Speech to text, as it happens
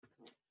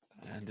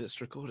And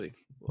it's recording.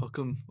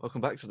 Welcome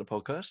back to the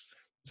podcast.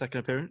 Second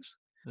appearance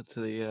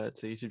to the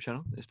YouTube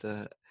channel. It's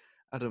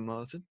Adam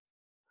Martin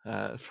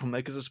from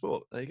Makers of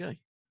Sport. There you go.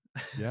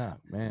 Yeah,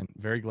 man,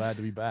 very glad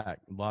to be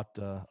back. A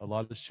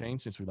lot has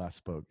changed since we last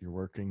spoke. You're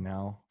working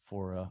now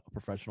for a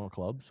professional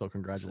club, so That's it.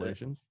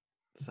 congratulations.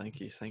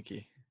 Thank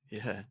you.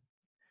 Yeah.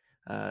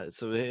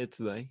 So we're here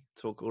today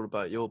to talk all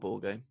about your ball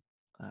game.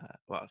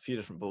 Well, a few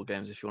different ball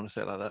games if you want to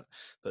say it like that.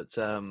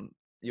 But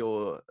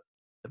you're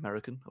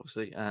American,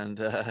 obviously, and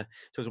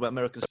talking about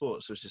American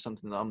sports, which is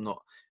something that I'm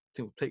not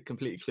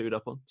completely clued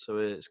up on. So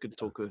it's good to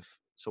talk with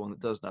someone that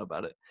does know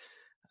about it.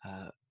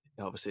 Uh,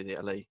 Obviously, the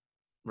LA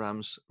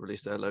Rams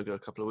released their logo a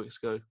couple of weeks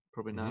ago,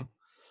 probably hmm now.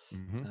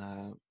 hmm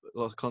A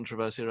lot of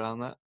controversy around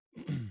that.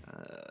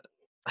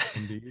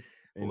 Indeed,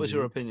 What was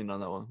your indeed. opinion on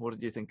that one? What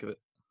did you think of it?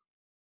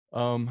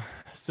 Um,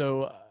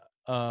 so,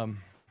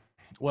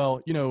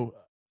 well,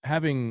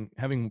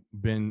 having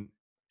been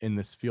in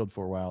this field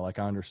for a while, like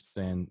I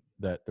understand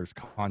that there's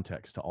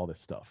context to all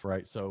this stuff,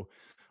 right? So,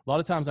 a lot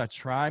of times I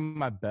try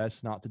my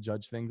best not to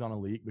judge things on a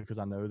leak because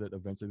I know that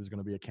eventually there's going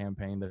to be a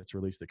campaign that's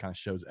released that kind of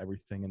shows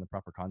everything in the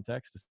proper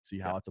context to see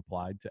Yeah. how it's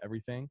applied to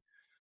everything.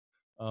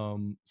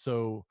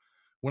 So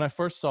when I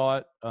first saw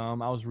it, I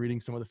was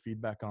reading some of the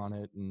feedback on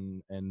it,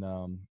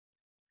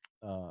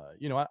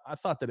 I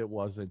thought that it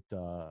wasn't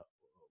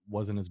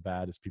as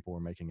bad as people were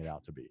making it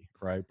out to be,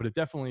 right? But it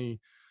definitely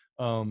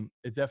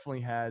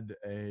had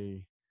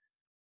a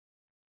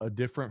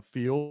different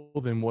feel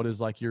than what is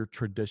like your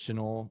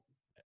traditional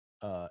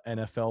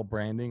NFL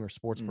branding or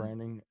sports Mm.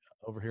 branding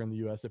over here in the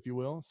U.S., if you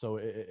will. So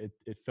it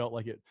felt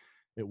like it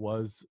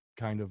was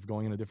kind of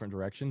going in a different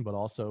direction, but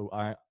also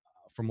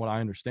from what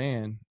I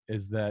understand,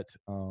 is that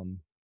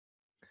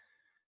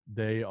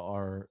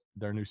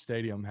their new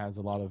stadium has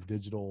a lot of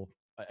digital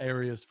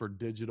areas for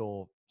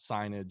digital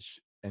signage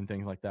and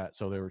things like that.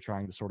 So they were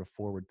trying to sort of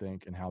forward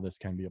think and how this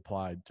can be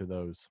applied to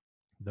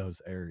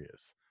those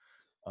areas.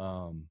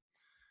 Um,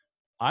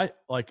 I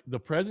like the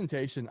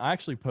presentation. I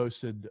actually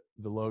posted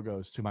the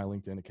logos to my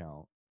LinkedIn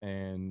account,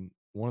 and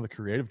one of the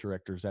creative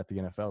directors at the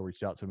NFL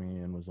reached out to me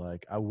and was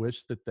like, "I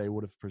wish that they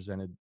would have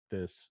presented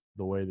this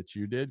the way that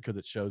you did because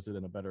it shows it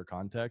in a better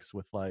context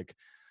with like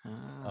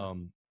Ah.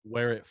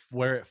 where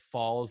it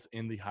falls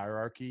in the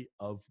hierarchy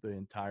of the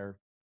entire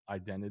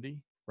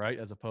identity, right?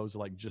 As opposed to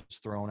like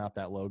just throwing out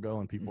that logo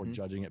and people are Mm-hmm.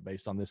 judging it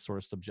based on this sort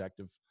of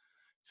subjective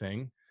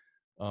thing.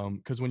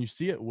 Because when you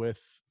see it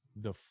with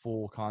the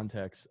full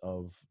context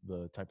of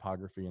the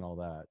typography and all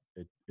that,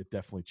 it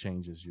definitely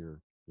changes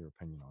your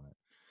opinion on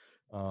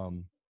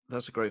it.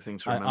 That's a great thing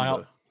to I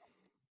remember.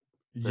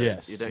 That you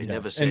yes, don't you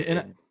never yes, see it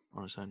in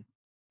on its own.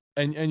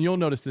 and you'll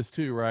notice this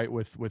too, right?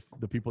 With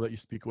the people that you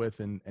speak with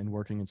and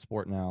working in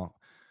sport now,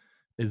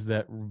 is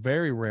that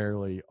very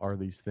rarely are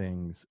these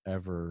things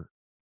ever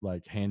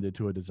like handed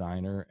to a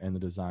designer and the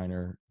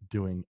designer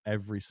doing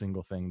every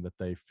single thing that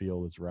they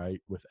feel is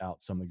right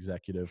without some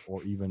executive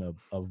or even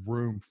a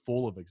room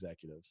full of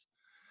executives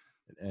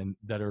and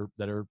that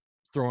are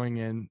throwing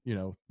in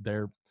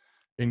their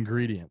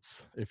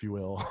ingredients, if you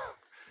will.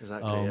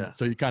 Exactly. Yeah.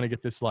 So you kind of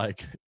get this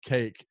like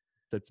cake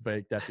that's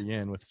baked at the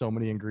end with so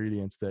many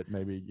ingredients that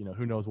maybe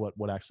who knows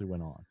what actually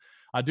went on.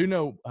 I do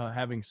know,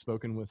 having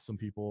spoken with some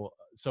people,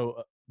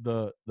 so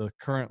the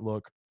current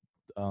look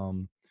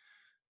um,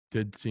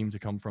 did seem to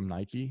come from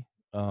Nike.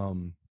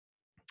 Um,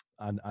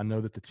 I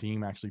know that the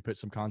team actually put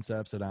some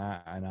concepts, and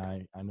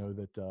I know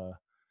that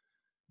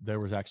there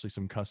was actually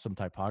some custom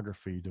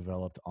typography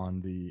developed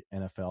on the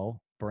NFL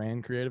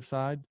brand creative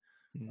side,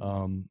 Mm.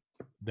 um,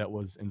 that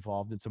was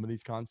involved in some of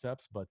these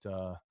concepts, but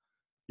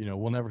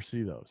we'll never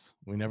see those.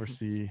 We never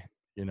see,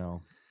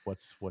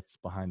 what's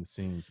behind the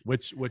scenes,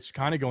 which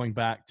kind of going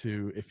back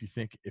to, if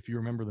you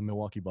remember the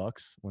Milwaukee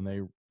Bucks when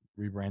they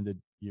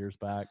rebranded years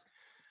back,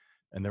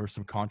 and there was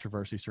some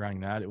controversy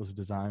surrounding that. It was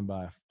designed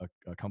by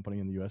a company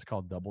in the US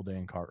called Doubleday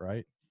and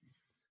Cartwright,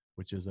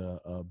 which is a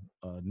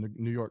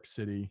New York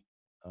City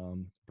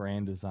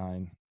brand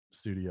design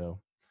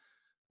studio.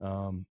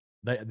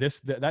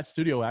 That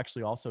studio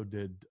actually also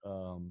did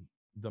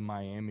the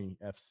Miami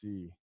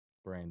FC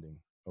branding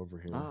over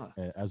here, Ah.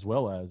 as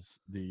well as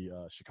the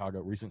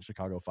recent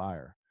Chicago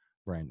Fire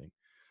branding.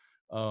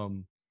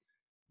 Um,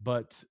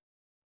 but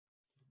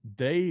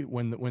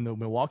when the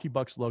Milwaukee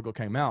Bucks logo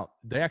came out,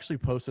 they actually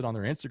posted on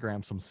their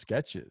Instagram some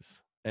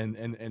sketches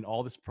and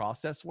all this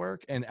process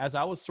work. And as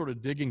I was sort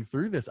of digging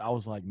through this, I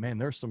was like, man,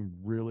 there's some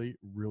really,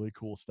 really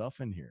cool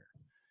stuff in here.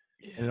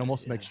 And it Yeah.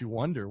 almost Yeah. makes you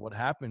wonder what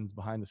happens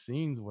behind the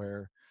scenes,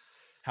 where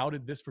how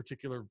did this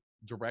particular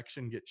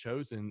direction get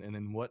chosen, and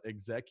then what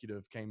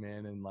executive came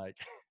in and like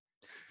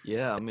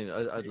Yeah. I mean,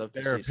 I'd gave love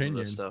to their see some of that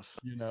opinion, stuff.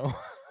 you know.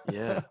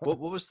 Yeah. What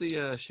was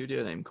the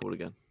studio name called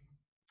again?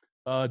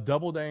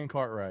 Doubleday and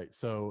Cartwright.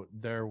 So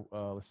they're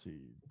let's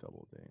see,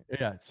 Doubleday.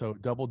 Yeah, so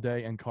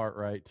Doubleday and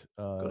Cartwright,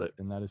 Got it.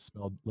 and that is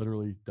spelled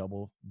literally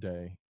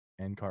Doubleday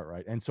and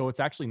Cartwright. And so it's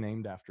actually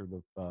named after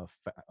the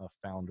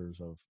founders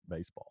of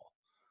baseball.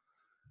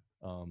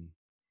 Um,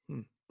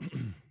 Hmm.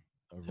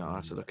 over Yeah, in I'll the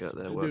have to look U.S. at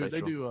So their they work do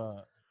they later on.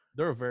 do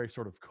they're a very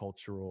sort of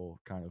cultural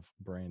kind of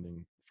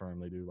branding firm.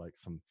 They do like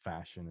some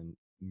fashion and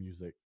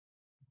music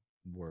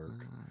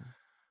work.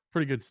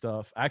 Pretty good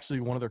stuff.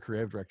 Actually, one of their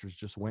creative directors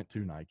just went to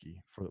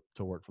Nike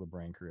to work for the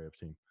brand creative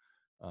team.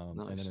 And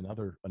then Nice.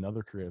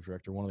 another creative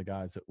director, one of the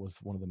guys that was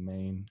one of the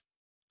main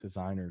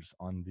designers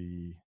on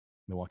the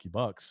Milwaukee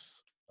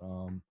Bucks,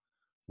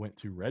 went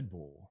to Red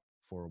Bull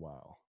for a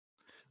while.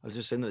 I've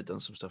just seen they've done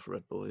some stuff for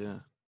Red Bull, yeah.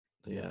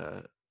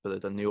 Yeah. But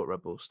they've done New York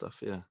Red Bull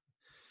stuff, yeah.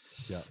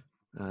 Yeah.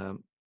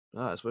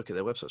 It's wicked.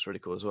 Their website's really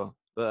cool as well.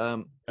 But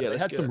Yeah, they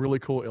let's had get. some really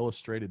cool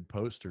illustrated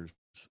posters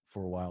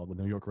for a while. The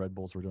New York Red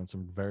Bulls were doing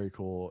some very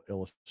cool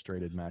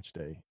illustrated match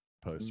day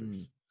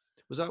posters.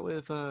 Was that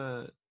with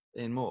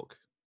Ian Mork,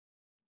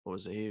 or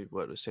was he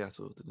worked with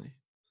Seattle? Didn't he?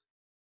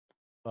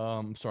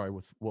 Sorry,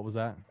 with what was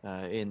that?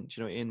 Ian, do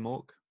you know Ian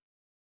Mork?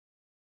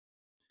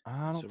 I He's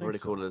don't a think really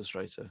so. cool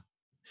illustrator.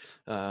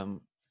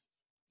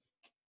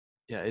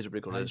 Yeah, he's a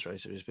really cool Nice.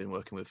 illustrator. He's been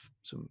working with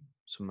some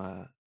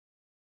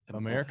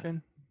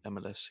American?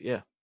 MLS.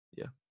 Yeah.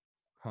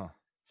 Huh.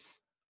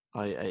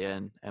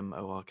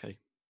 IANMORK.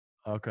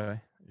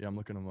 Okay. Yeah, I'm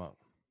looking them up.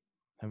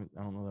 I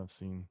don't know that I've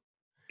seen.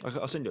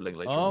 I'll send you a link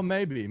later Oh, on.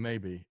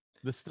 maybe.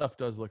 This stuff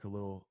does look a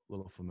little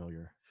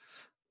familiar.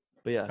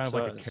 But yeah, Kind of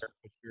like a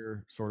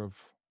caricature sort of.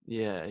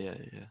 Yeah.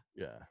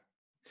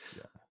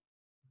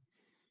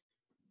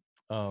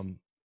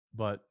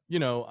 But you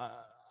know,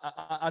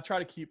 I try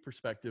to keep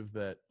perspective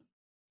that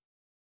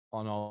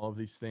on all of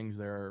these things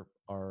there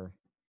are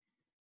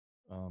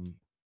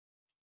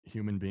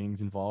human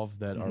beings involved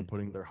that are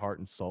putting their heart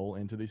and soul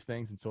into these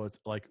things. And so it's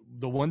like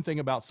the one thing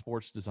about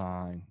sports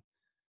design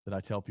that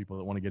I tell people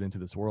that want to get into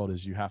this world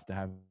is you have to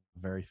have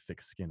very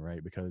thick skin,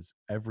 right? Because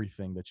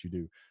everything that you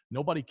do,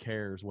 nobody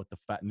cares what the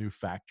new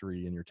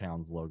factory in your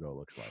town's logo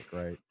looks like,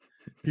 right?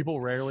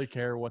 People rarely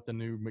care what the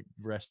new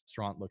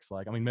restaurant looks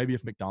like. I mean, maybe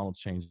if McDonald's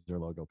changed their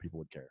logo, people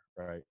would care,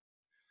 right?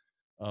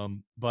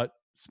 But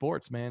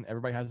sports, man,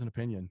 everybody has an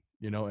opinion,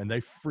 you know, and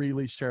they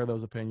freely share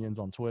those opinions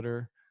on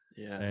Twitter.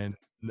 Yeah. And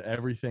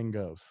everything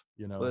goes,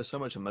 you know. Well, there's so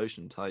much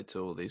emotion tied to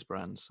all these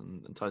brands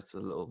and tied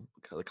to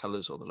the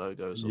colors or the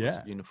logos or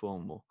Yeah. the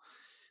uniform or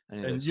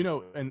any of And this. you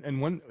know,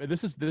 and when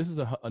this is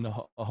a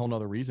whole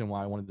nother reason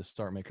why I wanted to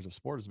start Makers of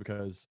Sport is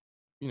because,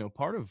 you know,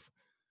 part of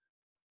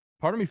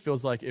me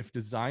feels like if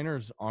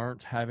designers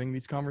aren't having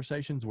these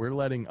conversations, we're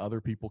letting other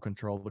people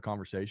control the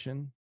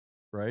conversation,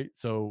 right?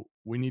 So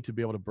we need to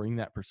be able to bring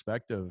that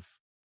perspective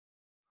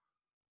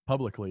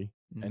publicly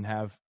and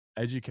have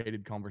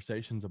educated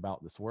conversations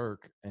about this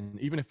work. And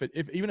even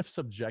if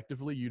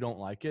subjectively you don't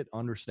like it,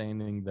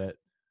 understanding that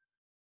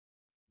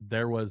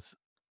there was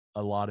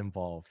a lot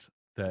involved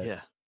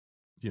that,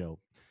 you know,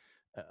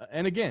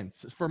 and again,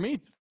 for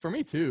me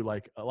too,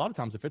 like a lot of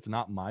times if it's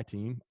not my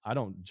team, I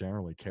don't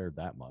generally care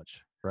that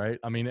much, right?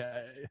 I mean,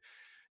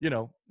 you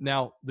know,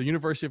 now the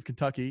University of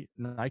Kentucky,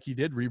 Nike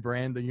did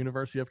rebrand the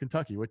University of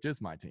Kentucky, which is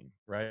my team,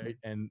 right?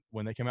 And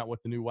when they came out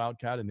with the new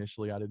Wildcat,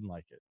 initially I didn't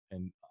like it,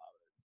 and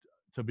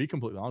to be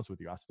completely honest with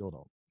you, I still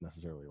don't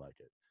necessarily like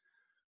it.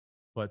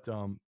 But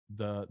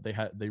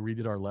they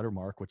redid our letter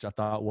mark, which I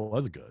thought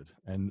was good,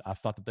 and I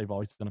thought that they've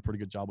always done a pretty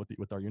good job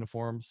with our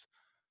uniforms.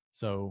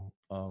 So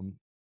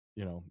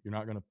you know, you're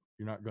not going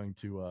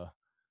to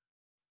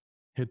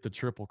hit the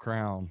Triple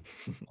Crown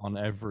on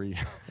every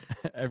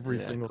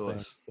single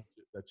thing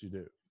that you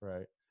do,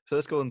 right? So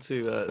let's go on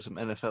to some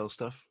NFL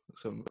stuff,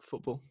 some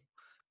football,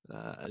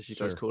 as you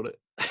guys call it.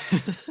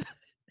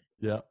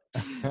 Yeah.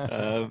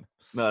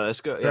 No,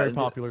 let's go. Very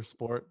popular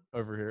sport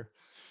over here.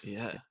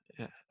 Yeah.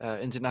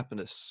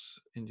 Indianapolis.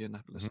 The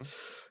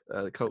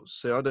Colts.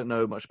 So I don't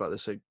know much about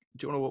this. So do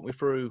you want to walk me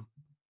through?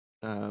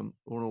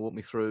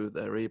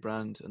 Their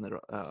rebrand and their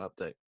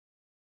update?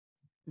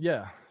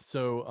 Yeah.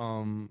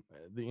 So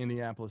the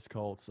Indianapolis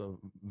Colts, a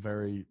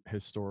very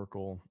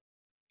historical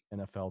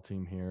NFL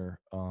team here,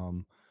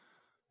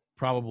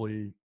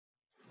 probably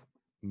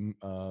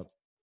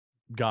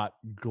got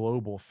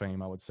global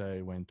fame, I would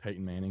say, when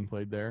Peyton Manning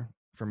played there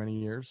for many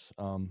years.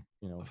 You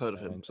know, I've heard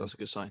of him, so that's a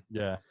good sign.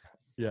 Yeah.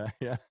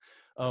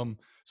 So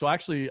I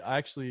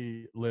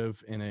actually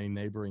live in a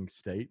neighboring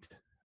state,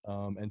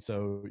 and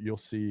so you'll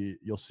see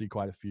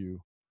quite a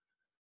few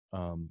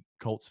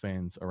Colts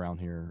fans around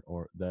here,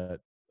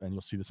 and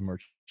you'll see this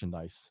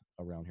merchandise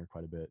around here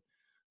quite a bit.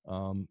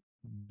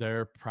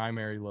 Their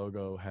primary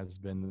logo has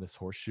been this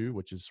horseshoe,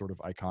 which is sort of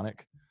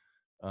iconic,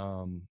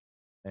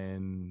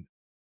 and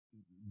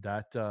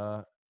that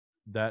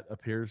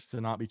appears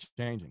to not be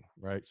changing,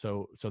 right?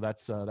 So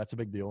that's a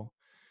big deal.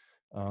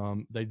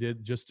 They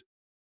did just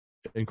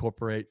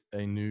incorporate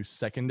a new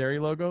secondary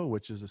logo,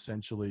 which is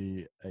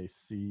essentially a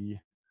C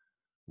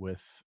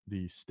with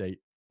the state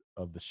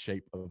of the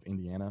shape of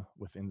Indiana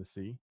within the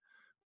C,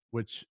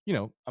 which, you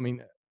know, I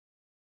mean,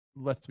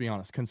 let's be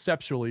honest,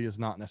 conceptually is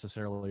not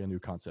necessarily a new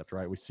concept,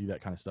 right? We see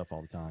that kind of stuff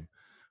all the time.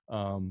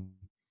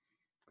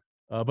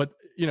 But,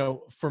 you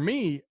know, for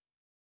me,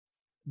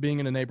 being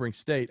in a neighboring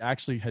state, I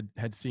actually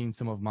had seen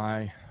some of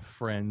my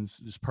friends,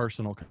 just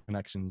personal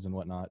connections and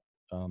whatnot,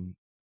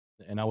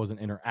 and I wasn't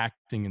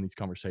interacting in these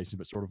conversations,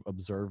 but sort of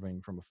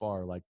observing from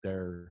afar, like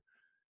their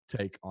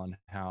take on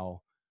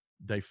how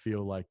they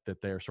feel like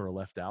that they're sort of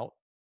left out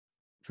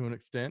to an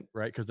extent,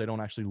 right? Because they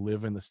don't actually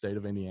live in the state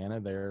of Indiana.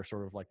 They're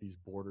sort of like these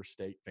border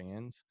state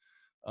fans,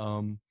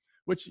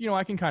 which,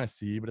 I can kind of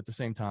see. But at the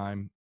same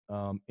time,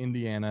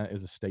 Indiana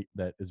is a state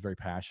that is very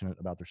passionate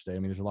about their state. I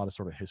mean, there's a lot of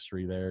sort of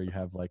history there. You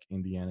have like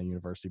Indiana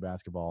University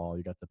basketball.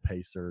 You got the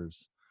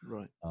Pacers.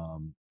 Right.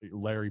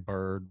 Larry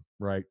Bird,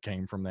 right,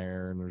 came from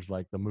there, and there's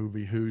like the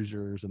movie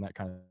Hoosiers and that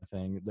kind of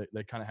thing.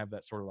 They kind of have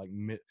that sort of like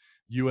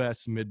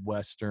U.S.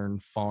 Midwestern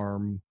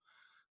farm,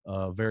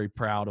 very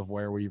proud of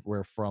where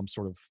we're from,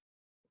 sort of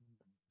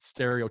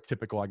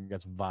stereotypical, I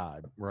guess,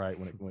 vibe, right?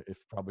 If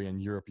probably in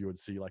Europe you would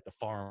see like the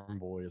farm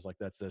boy is like,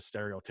 that's a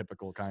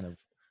stereotypical kind of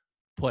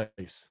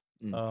place.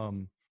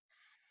 Mm.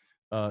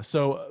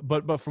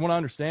 But from what I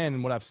understand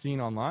and what I've seen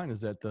online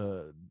is that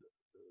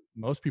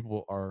most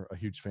people are a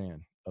huge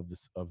fan of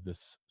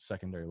this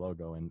secondary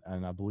logo,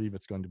 and I believe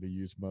it's going to be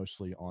used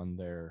mostly on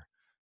their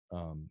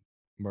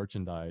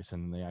merchandise,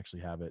 and they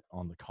actually have it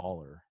on the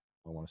collar.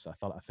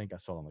 I think I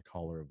saw it on the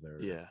collar of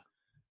their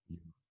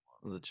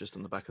Just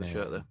on the back of the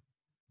shirt there.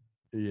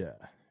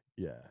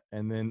 Yeah.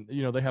 And then,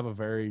 they have a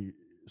very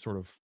sort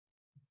of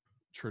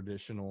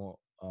traditional,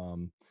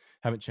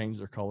 haven't changed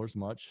their colors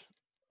much.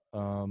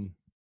 On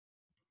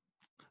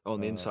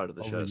the inside of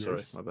the shirt,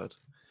 sorry, my bad.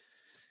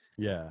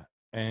 Yeah.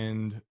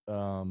 And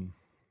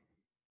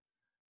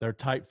their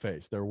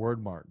typeface, their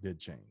word mark did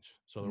change.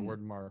 So their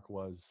word mark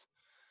was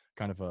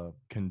kind of a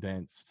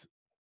condensed,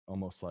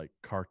 almost like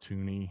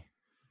cartoony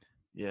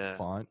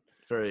font.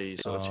 Very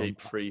sort of cheap,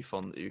 free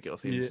font that you get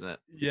off the internet.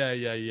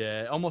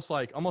 Yeah. Almost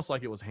like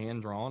it was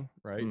hand drawn,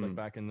 right? Like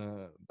back in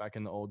the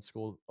old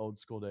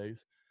school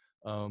days.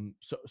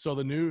 So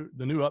the new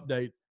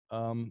update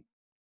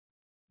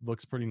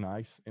looks pretty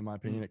nice in my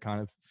opinion. It kind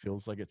of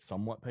feels like it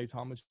somewhat pays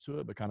homage to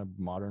it, but kind of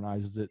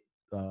modernizes it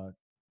to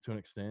an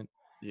extent.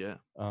 Yeah.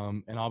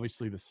 And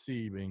obviously the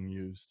C being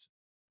used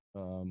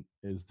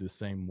is the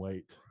same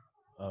weight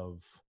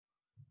of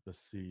the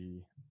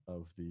C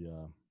of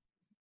the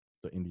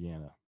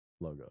Indiana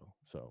logo.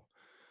 So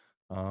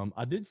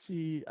I did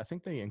see, I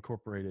think they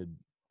incorporated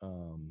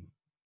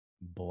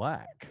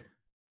black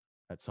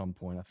at some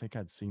point. I think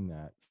I'd seen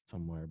that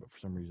somewhere, but for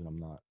some reason I'm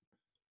not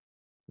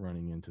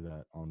running into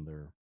that on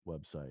their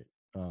website.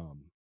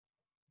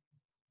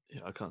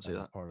 Yeah, I can't see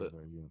that. Part of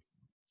their uniform.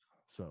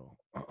 So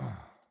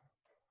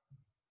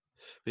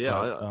yeah,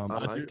 I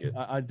like it.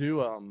 I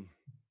do.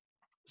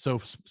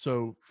 So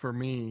for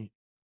me,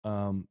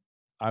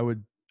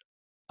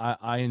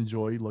 I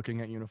enjoy looking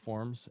at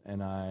uniforms,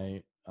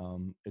 and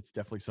it's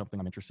definitely something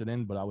I'm interested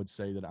in, but I would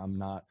say that I'm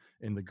not,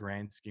 in the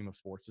grand scheme of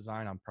sports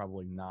design, I'm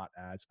probably not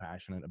as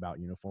passionate about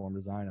uniform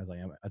design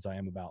as I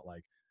am about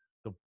like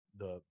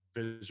the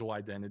visual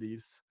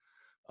identities.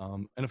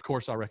 And of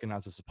course I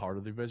recognize this is part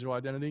of the visual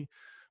identity,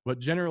 but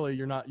generally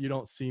you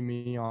don't see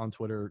me on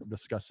Twitter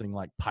discussing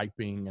like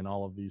piping and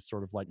all of these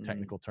sort of like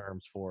technical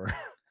terms for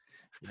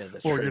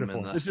for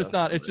uniforms. It's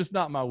just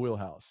not my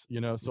wheelhouse,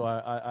 so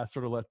I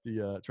sort of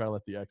try to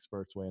let the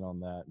experts weigh in on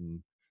that,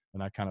 and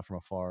I kind of from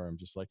afar I'm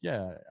just like,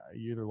 yeah,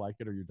 you either like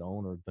it or you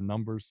don't, or the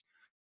numbers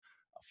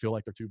feel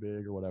like they're too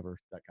big or whatever,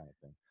 that kind of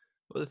thing.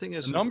 Well, the thing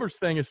is, the numbers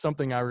thing is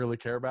something I really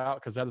care about,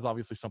 because that is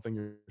obviously something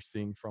you're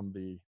seeing from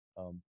the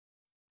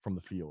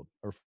field,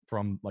 or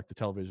from like the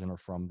television, or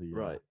from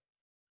the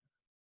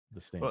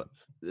the stands. Well,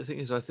 the thing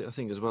is, I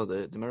think as well,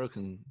 the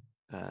American,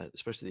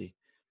 especially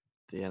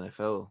the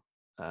NFL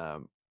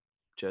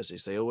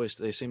jerseys,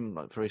 they seem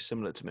like very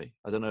similar to me.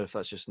 I don't know if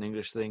that's just an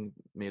English thing,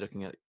 me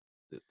looking at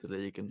the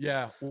league. And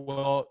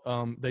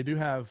they do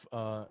have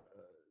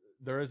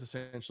there is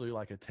essentially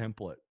like a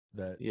template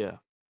that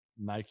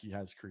Nike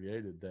has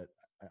created that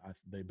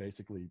they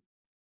basically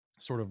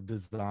sort of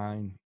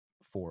design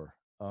for,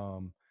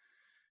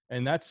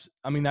 and that's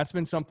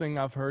been something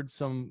I've heard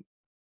some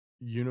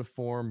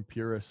uniform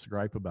purists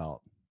gripe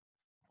about,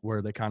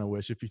 where they kind of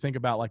wish, if you think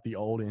about like the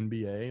old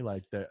NBA,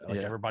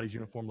 everybody's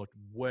uniform looked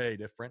way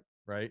different,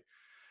 right?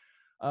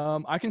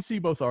 I can see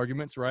both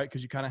arguments, right?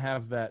 Because you kind of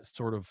have that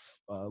sort of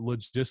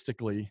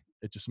logistically,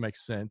 it just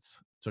makes sense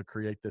to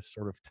create this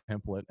sort of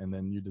template, and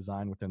then you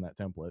design within that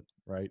template,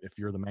 right? If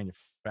you're the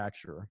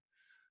manufacturer,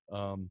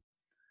 and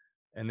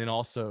then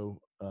also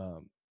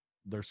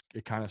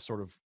it kind of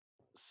sort of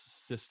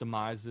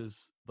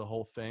systemizes the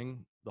whole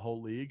thing, the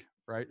whole league,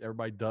 right?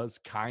 Everybody does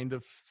kind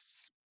of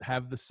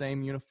have the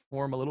same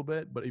uniform a little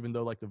bit, but even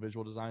though like the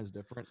visual design is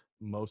different,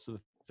 most of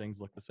the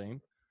things look the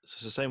same. So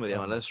it's the same with the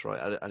MLS,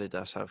 right?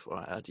 Adidas have, or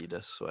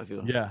Adidas, whatever you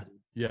want.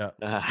 Yeah.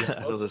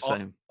 All the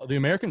same. The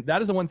American,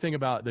 that is the one thing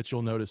about that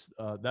you'll notice.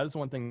 That is the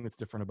one thing that's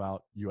different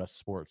about U.S.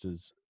 sports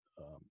is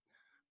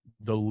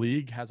the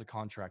league has a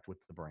contract with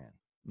the brand,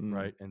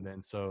 right? And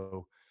then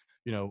so,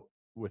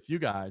 with you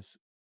guys,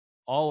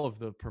 all of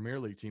the Premier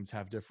League teams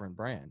have different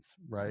brands,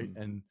 right?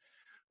 And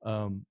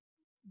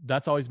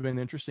that's always been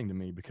interesting to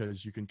me,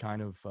 because you can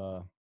kind of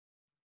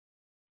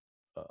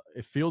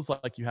it feels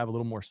like you have a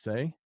little more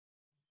say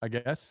I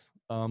guess.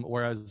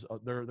 Whereas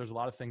there's a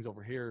lot of things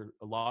over here.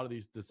 A lot of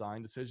these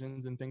design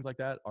decisions and things like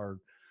that are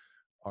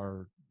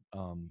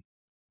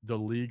the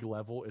league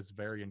level is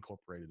very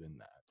incorporated in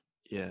that.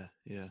 Yeah,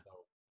 yeah,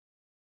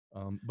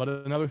 So, but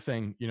another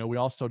thing, we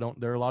also don't.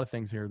 There are a lot of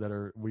things here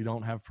that we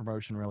don't have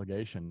promotion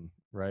relegation,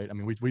 right? I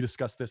mean, we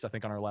discussed this I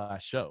think on our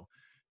last show,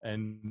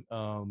 and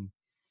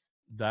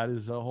that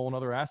is a whole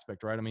other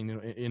aspect, right? I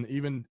mean,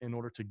 even in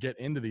order to get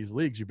into these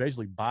leagues, you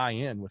basically buy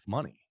in with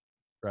money,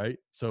 right?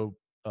 So,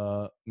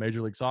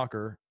 Major League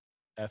Soccer,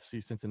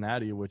 FC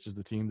Cincinnati, which is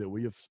the team that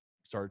we have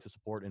started to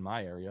support in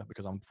my area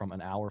because I'm from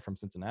an hour from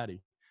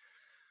Cincinnati,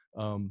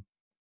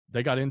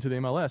 they got into the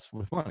MLS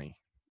with money,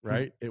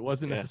 right? It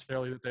wasn't yeah.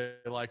 necessarily that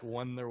they like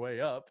won their way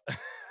up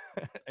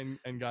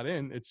and got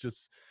in. It's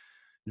just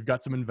you've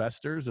got some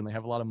investors and they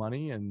have a lot of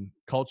money, and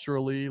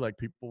culturally, like,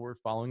 people were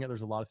following it.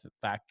 There's a lot of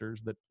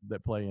factors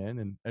that play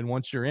in, and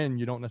once you're in,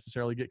 you don't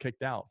necessarily get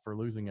kicked out for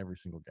losing every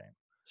single game.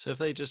 So if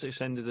they just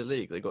extended the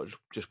league, they got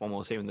just one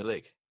more team in the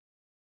league.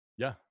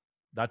 Yeah,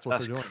 that's what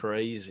That's they're doing.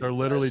 crazy. They're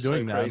literally That's so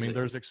doing that. I mean, crazy.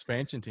 there's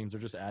expansion teams. They're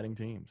just adding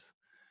teams.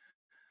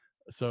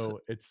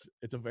 So it's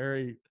a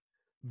very,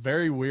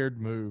 very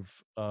weird move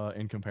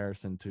in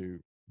comparison to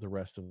the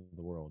rest of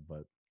the world,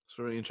 but it's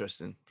very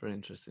interesting. Very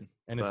interesting.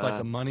 and it's like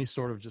the money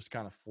sort of just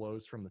kind of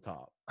flows from the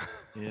top.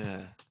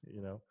 Yeah.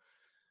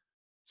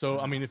 So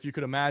I mean, if you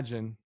could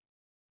imagine,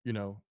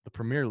 the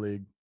Premier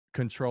League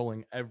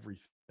controlling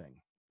everything,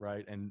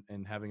 right, and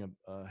having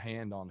a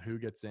hand on who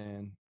gets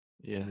in,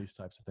 and these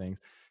types of things,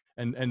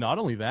 and not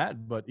only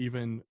that, but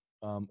even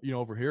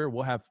over here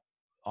we'll have,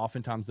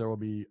 oftentimes there will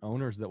be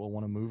owners that will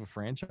want to move a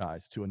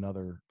franchise to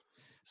another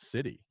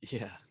city.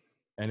 Yeah.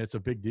 And it's a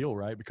big deal,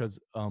 right? Because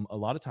a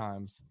lot of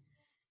times,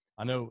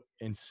 I know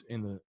in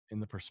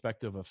the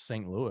perspective of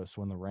St. Louis,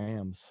 when the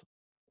Rams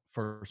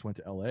first went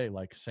to LA,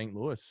 like, St.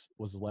 Louis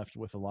was left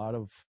with a lot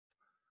of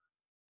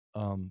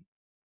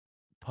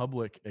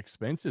public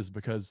expenses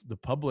because the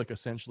public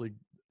essentially,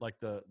 like,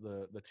 the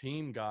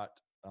team got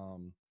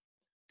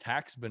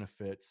tax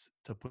benefits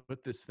to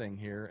put this thing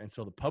here, and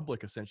so the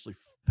public essentially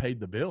paid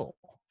the bill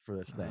for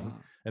this thing,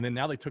 and then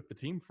now they took the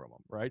team from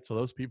them, right? So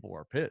those people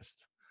are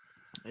pissed.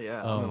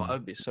 Yeah, I mean,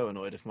 I'd be so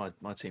annoyed if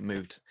my team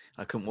moved.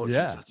 I couldn't watch them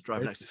because I had to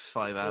drive an extra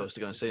 5 hours to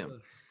go and see them.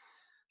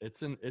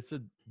 It's a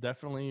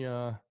definitely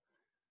an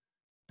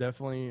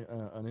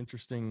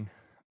interesting,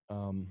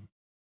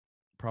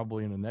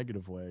 probably in a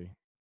negative way,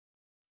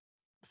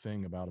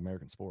 thing about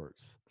American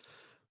sports.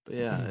 But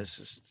yeah, it's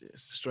a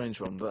strange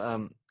one.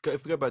 But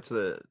if we go back to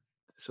the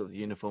sort of the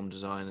uniform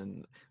design,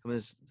 and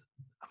there's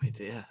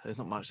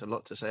not a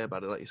lot to say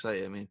about it. Like you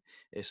say, I mean,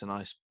 it's a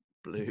nice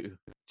blue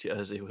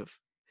jersey with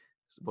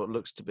what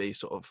looks to be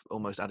sort of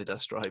almost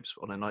Adidas stripes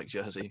on a Nike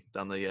jersey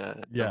down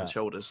the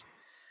shoulders.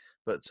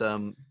 But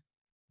the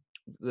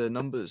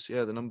numbers.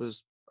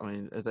 I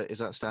mean, is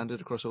that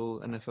standard across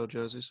all NFL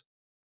jerseys?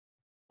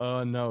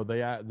 No,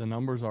 the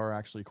numbers are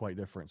actually quite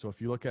different. So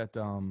if you look at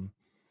the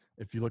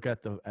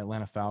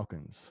Atlanta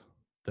Falcons,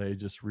 they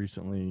just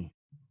recently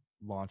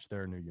launched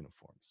their new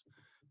uniforms,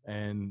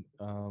 and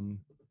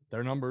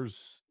their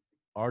numbers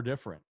are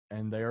different,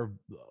 and they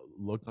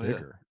look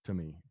bigger to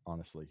me,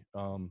 honestly.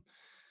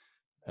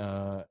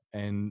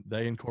 And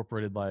they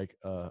incorporated like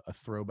a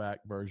throwback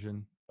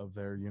version of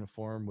their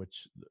uniform,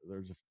 which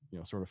there's a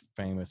sort of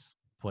famous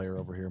player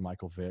over here,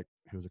 Michael Vick,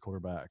 who was a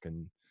quarterback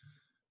and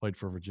played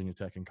for Virginia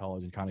Tech in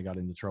college and kind of got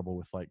into trouble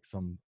with like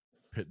some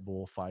pit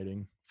bull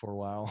fighting for a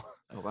while.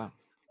 Oh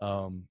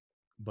wow.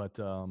 But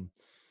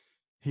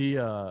he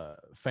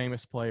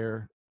famous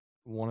player,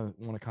 one of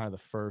kind of the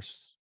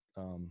first,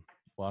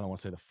 well, I don't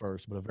want to say the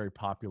first, but a very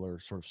popular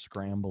sort of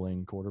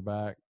scrambling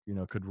quarterback,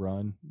 could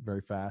run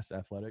very fast,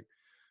 athletic.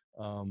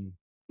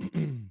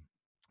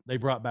 They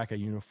brought back a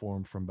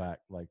uniform from back,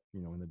 like,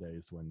 in the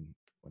days when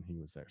he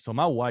was there. So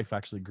my wife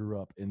actually grew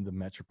up in the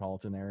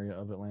metropolitan area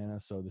of Atlanta,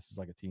 so this is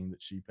like a team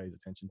that she pays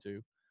attention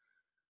to.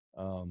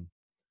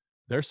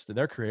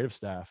 Their creative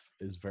staff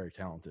is very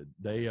talented.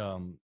 They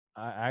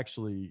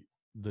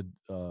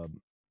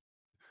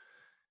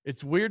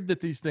it's weird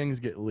that these things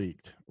get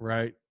leaked,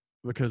 right?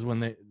 Because when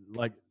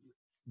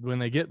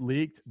they get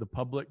leaked, the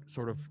public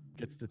sort of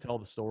gets to tell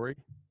the story.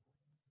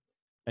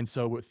 And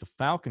so with the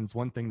Falcons,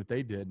 one thing that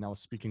they did, and I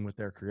was speaking with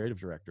their creative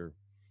director,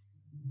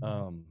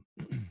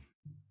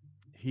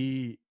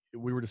 we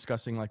were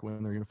discussing like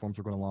when their uniforms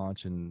were going to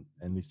launch and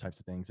these types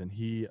of things. And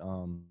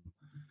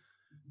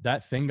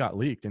that thing got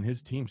leaked and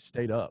his team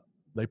stayed up.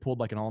 They pulled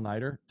like an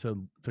all-nighter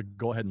to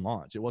go ahead and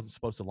launch. It wasn't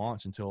supposed to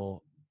launch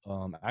until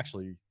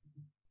actually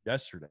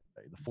yesterday,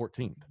 the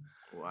 14th.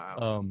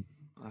 Wow.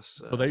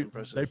 So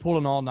they pulled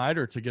an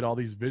all-nighter to get all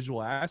these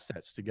visual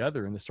assets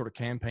together and this sort of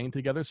campaign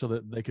together so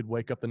that they could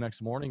wake up the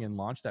next morning and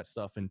launch that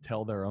stuff and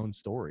tell their own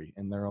story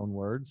in their own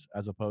words,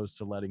 as opposed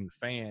to letting the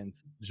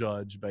fans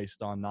judge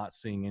based on not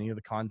seeing any of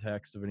the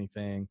context of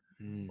anything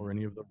or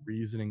any of the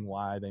reasoning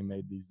why they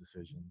made these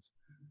decisions.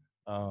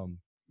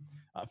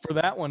 For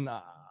that one,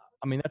 I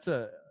mean,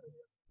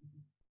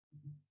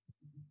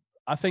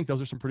 I think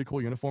those are some pretty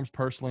cool uniforms.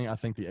 Personally, I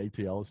think the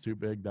ATL is too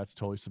big. That's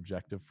totally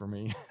subjective for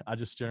me. I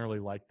just generally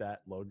like that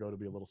logo to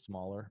be a little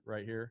smaller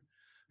right here.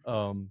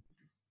 Um,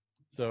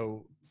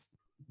 so,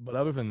 but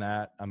other than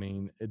that, I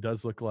mean, it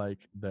does look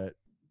like that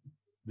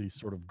these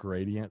sort of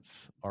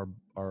gradients are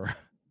are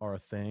a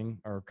thing,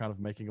 are kind of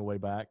making a way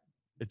back.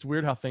 It's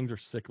weird how things are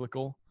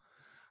cyclical.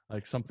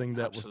 Like something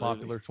that was Absolutely.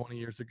 popular 20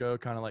 years ago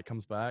kind of like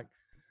comes back.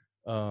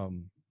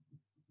 Um,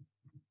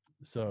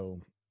 so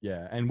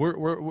yeah, and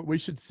we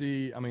should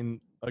see. I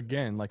mean,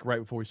 again, like right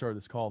before we started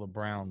this call, the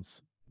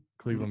Browns,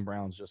 Mhm. Cleveland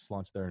Browns, just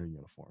launched their new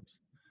uniforms,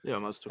 Yeah, I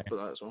might talk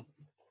about that as well.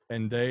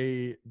 and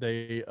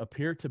they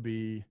appear to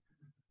be,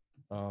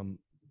 um,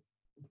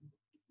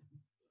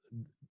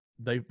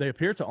 they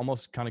appear to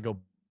almost kind of go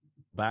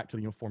back to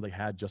the uniform they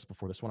had just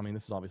before this one. I mean,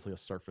 this is obviously a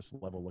surface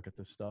level look at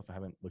this stuff. I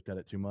haven't looked at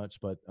it too much,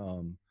 but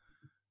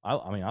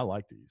I mean, I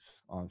like these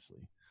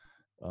honestly.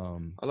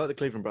 Um, I like the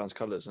Cleveland Browns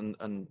colours, and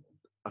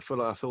I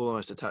feel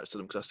almost attached to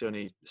them because that's the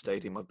only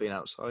stadium I've been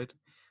outside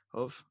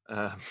of.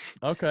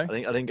 okay, I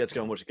didn't get to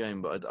go and watch a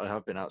game, but I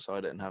have been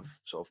outside it and have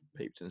sort of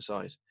peeped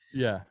inside.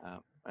 yeah.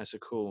 It's a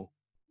cool.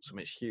 I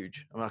mean, it's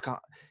huge. I mean, I can't.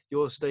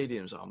 Your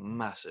stadiums are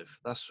massive.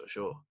 That's for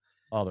sure.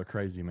 Oh, they're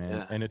crazy, man.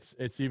 Yeah. And it's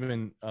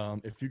even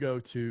if you go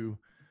to,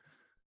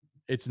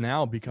 it's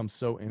now become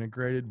so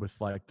integrated with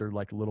like they're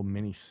like little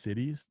mini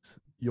cities.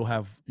 You'll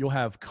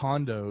have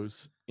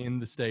condos in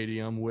the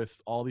stadium with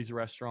all these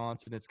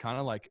restaurants, and it's kind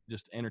of like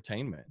just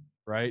entertainment,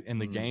 right?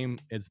 And the Mm. game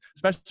is,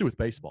 especially with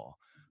baseball,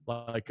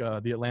 like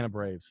the Atlanta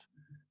Braves,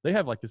 they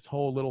have like this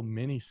whole little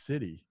mini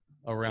city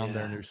around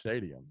their Yeah. new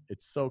stadium.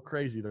 It's so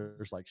crazy.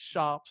 There's like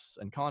shops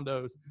and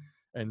condos,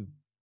 and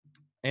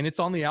it's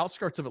on the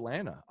outskirts of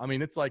Atlanta. I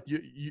mean, it's like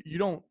you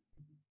don't,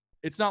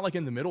 it's not like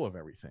in the middle of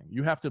everything.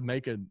 You have to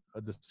make a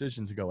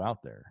decision to go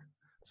out there.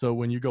 So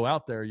when you go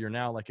out there, you're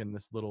now like in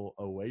this little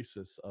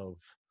oasis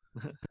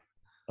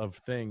of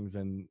things.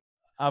 And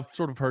I've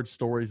sort of heard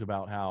stories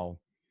about how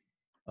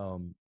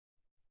um,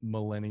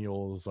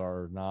 millennials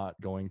are not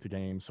going to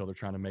games, so they're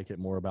trying to make it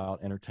more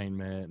about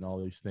entertainment and all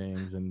these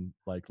things, and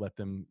like let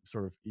them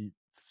sort of eat.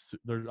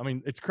 I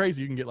mean, it's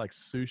crazy. You can get like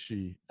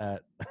sushi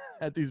at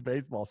at these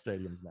baseball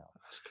stadiums now.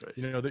 That's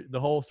crazy. You know, the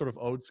whole sort of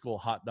old school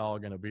hot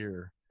dog and a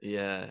beer.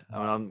 Yeah.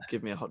 I mean,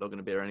 give me a hot dog and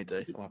a beer any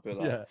day. I'm happy with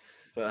that. Yeah,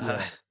 But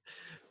yeah.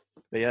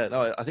 but yeah,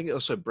 no, I think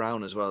also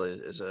Brown as well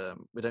is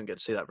we don't get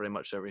to see that very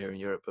much over here in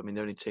Europe. I mean,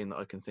 the only team that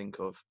I can think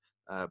of,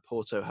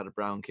 Porto had a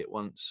brown kit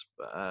once,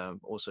 but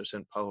also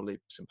Pauli,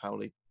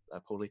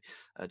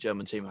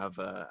 German team have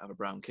a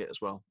brown kit as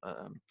well. But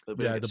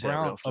we don't Yeah, get the to see that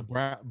very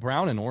brown, often.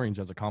 brown and orange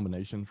as a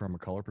combination from a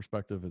color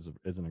perspective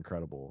is an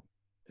incredible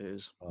It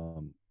is.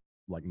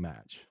 like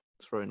match.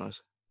 It's very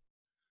nice.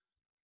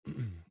 It's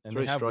And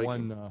very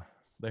striking.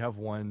 they have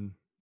one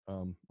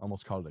I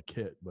almost called it a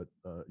kit, but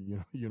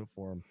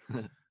uniform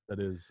that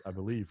is, I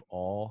believe,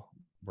 all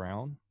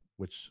brown,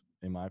 which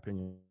in my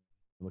opinion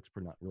looks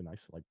pretty not really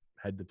nice, like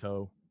head to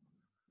toe.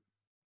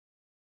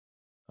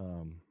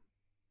 Um,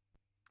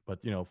 but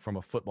from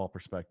a football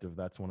perspective,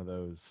 that's one of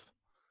those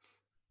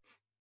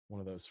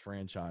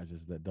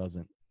franchises that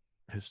doesn't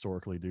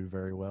historically do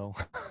very well.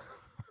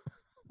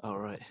 All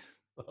right.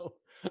 So,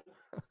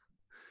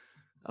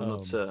 I'm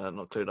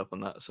not clued up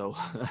on that. So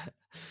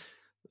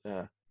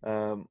yeah.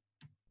 But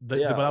but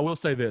yeah. I will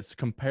say this: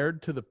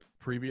 compared to the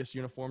previous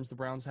uniforms the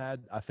Browns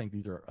had, I think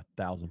these are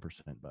 1,000%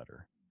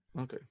 better.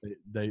 Okay.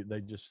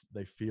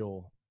 They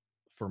feel,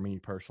 for me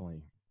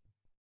personally,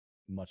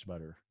 much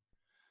better.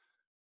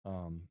 You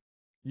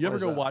Why ever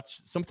is go that?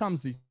 watch?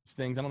 Sometimes these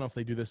things, I don't know if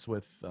they do this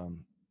with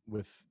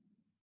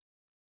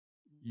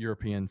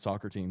European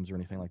soccer teams or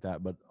anything like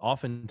that, but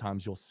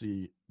oftentimes you'll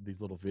see these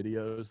little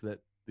videos that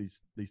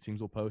these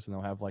teams will post, and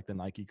they'll have like the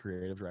Nike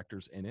creative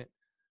directors in it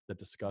that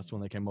discuss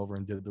when they came over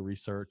and did the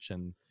research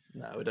and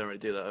No, we don't really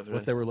do that over what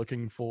here. they were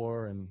looking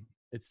for. And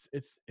it's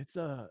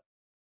a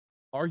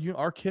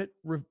our kit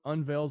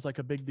unveils like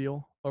a big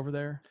deal over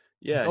there.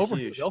 Yeah, Over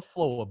here, huge. they'll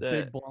flow a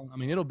They're, big blown. I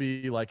mean, it'll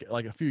be like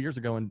a few years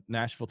ago in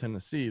Nashville,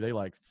 Tennessee, they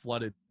like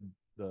flooded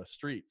the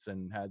streets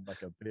and had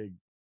like a big,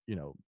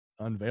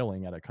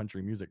 unveiling at a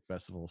country music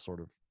festival sort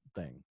of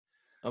thing.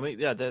 I mean,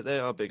 yeah, they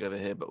are big over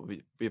here, but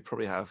we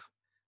probably have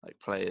like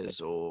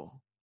players, or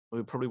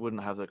we probably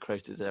wouldn't have the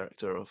creative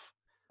director of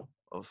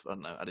I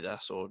don't know,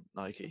 Adidas or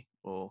Nike,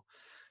 or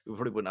we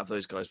probably wouldn't have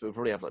those guys, but we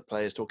probably have like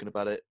players talking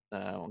about it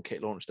on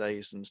kit launch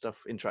days and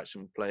stuff,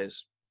 interacting with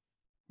players.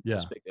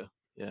 That's Yeah. bigger.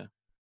 Yeah.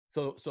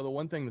 So the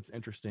one thing that's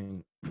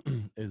interesting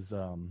is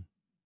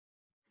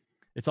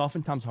it's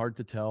oftentimes hard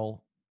to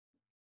tell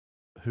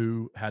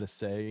who had a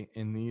say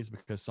in these,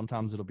 because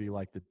sometimes it'll be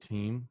like the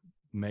team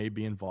may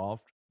be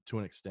involved to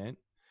an extent,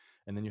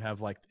 and then you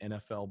have like the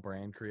NFL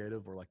brand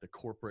creative or like the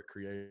corporate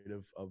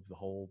creative of the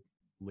whole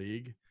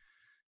league,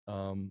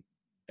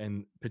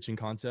 and pitching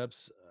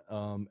concepts,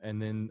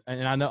 and then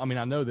and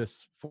I know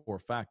this for a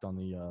fact on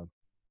the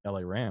LA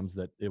Rams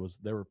that there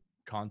were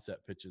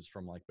concept pitches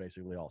from like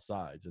basically all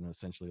sides, and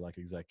essentially like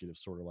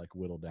executives sort of like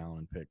whittle down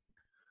and pick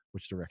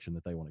which direction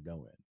that they want to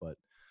go in. But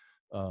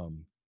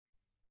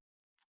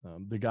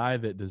the guy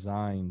that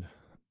designed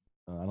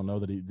I don't know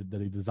that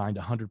he designed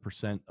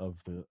 100% of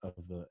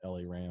the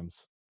LA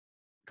Rams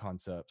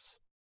concepts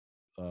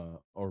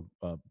or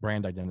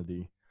brand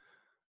identity,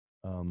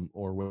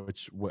 or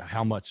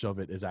how much of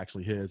it is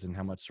actually his and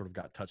how much sort of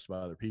got touched by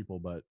other people.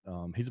 But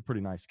he's a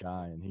pretty nice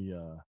guy, and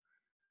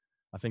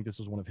I think this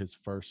was one of his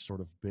first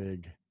sort of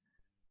big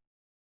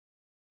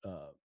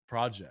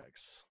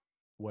projects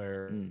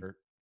where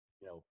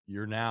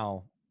you're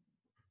now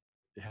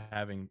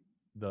having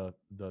the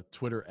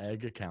Twitter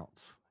egg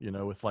accounts,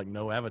 with like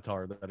no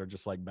avatar that are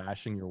just like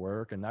bashing your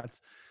work, and that's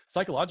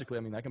psychologically,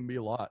 I mean, that can be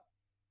a lot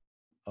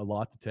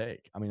to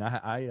take. I mean,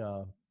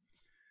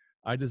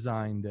 I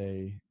designed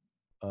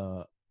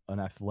an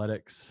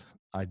athletics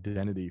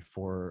identity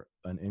for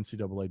an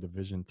NCAA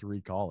Division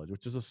III college,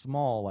 which is a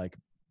small like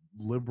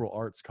liberal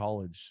arts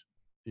college,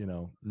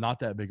 not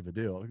that big of a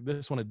deal.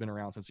 This one had been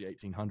around since the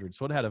 1800s,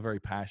 so it had a very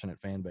passionate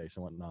fan base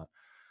and whatnot.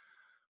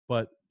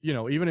 But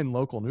even in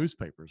local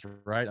newspapers,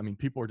 right? I mean,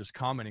 people are just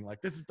commenting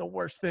like, "This is the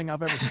worst thing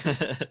I've ever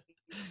seen."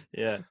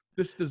 Yeah.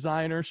 This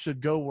designer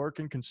should go work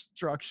in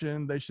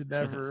construction. They should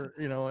never,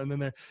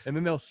 and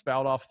then they'll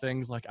spout off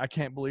things like, "I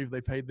can't believe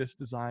they paid this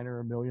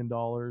designer $1 million,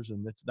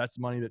 and that's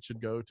money that should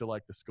go to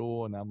like the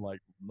school." And I'm like,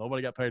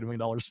 nobody got paid $1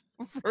 million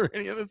for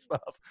any of this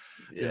stuff.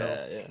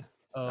 Yeah.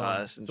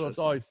 That's So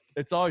interesting.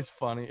 it's always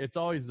funny. It's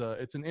always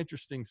it's an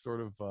interesting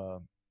sort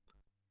of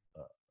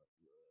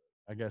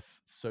I guess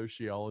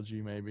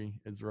sociology maybe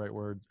is the right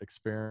word,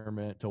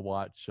 experiment to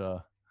watch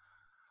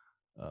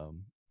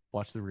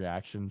watch the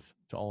reactions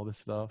to all this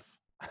stuff.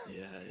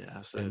 Yeah,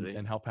 absolutely.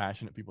 and how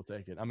passionate people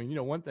take it. I mean,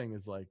 one thing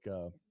is like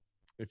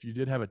if you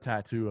did have a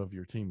tattoo of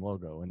your team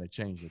logo and they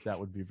changed it, that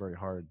would be very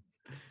hard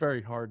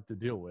to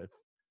deal with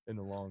in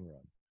the long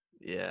run.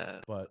 Yeah.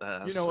 But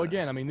That's,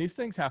 again, I mean, a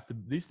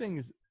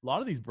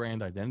lot of these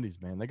brand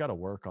identities, man, they got to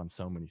work on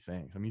so many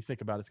things. I mean, you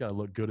think about it, it's got to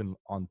look good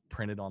on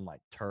printed on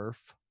like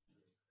turf,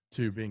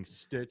 to being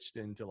stitched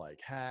into like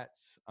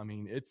hats. I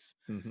mean, it's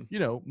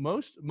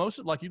most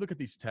like you look at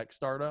these tech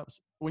startups,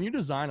 when you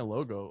design a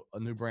logo, a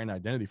new brand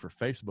identity for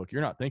Facebook,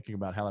 you're not thinking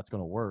about how that's going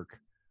to work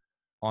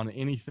on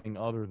anything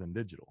other than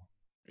digital.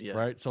 yeah.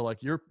 Right? So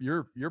like your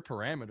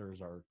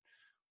parameters are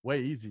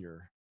way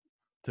easier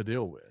to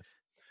deal with.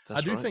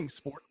 That's right. I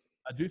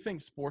do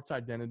think sports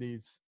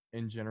identities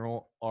in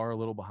general are a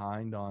little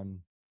behind on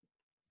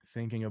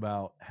thinking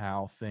about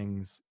how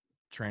things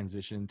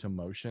transition to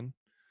motion.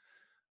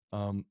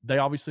 They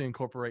obviously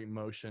incorporate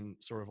motion,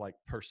 sort of like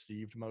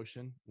perceived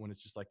motion, when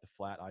it's just like the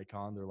flat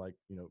icon. They're like,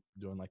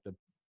 doing like the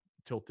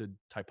tilted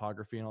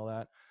typography and all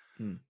that.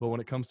 But when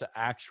it comes to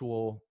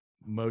actual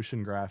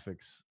motion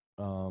graphics,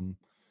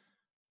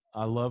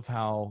 I love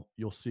how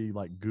you'll see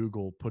like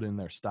Google put in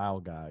their style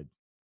guide,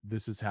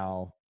 this is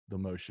how the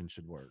motion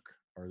should work,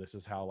 or this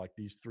is how like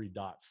these 3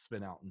 dots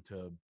spin out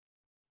into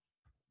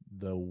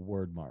the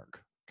word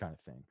mark kind of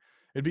thing.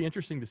 It'd be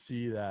interesting to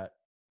see that.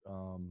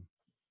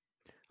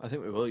 I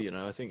think we will.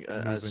 I think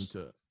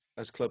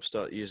as clubs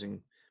start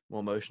using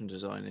more motion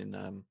design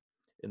in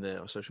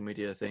their social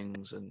media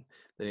things, and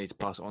they need to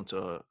pass it on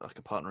to like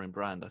a partnering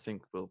brand, I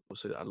think we'll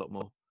see that a lot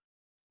more.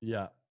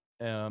 Yeah,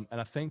 and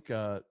I think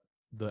the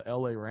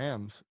LA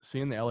Rams,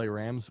 seeing the LA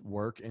Rams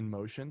work in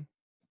motion,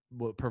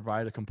 will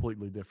provide a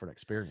completely different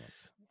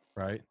experience,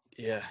 right?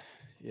 Yeah,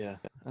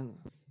 and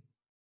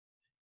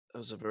that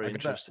was a very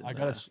interesting. I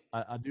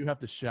do have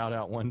to shout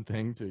out one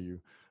thing to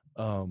you.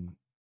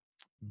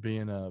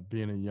 Being a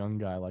young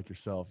guy like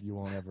yourself, you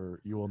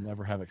will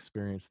never have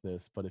experienced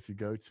this, but if you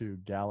go to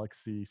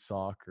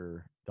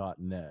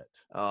galaxysoccer.net.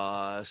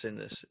 I've seen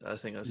this. I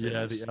think I've seen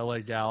this. The LA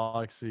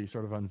Galaxy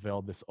sort of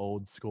unveiled this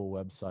old school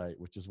website,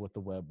 which is what the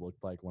web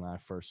looked like when I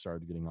first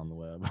started getting on the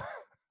web.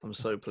 I'm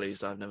so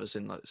pleased. I've never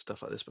seen like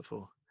stuff like this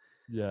before.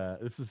 Yeah,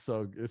 this is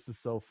so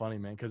funny,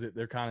 man, because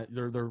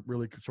they're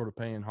really sort of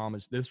paying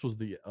homage. This was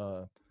the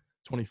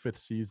 25th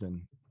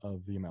season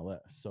of the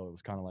MLS, so it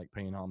was kind of like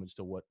paying homage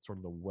to what sort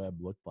of the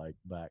web looked like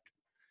back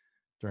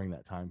during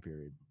that time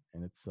period.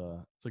 And it's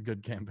a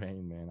good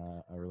campaign, man.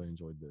 I really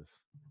enjoyed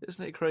this.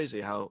 Isn't it crazy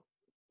how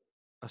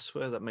I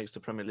swear that makes the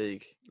Premier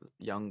League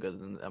younger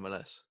than the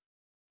MLS?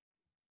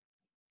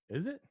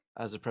 Is it?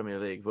 As the Premier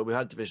League, well, we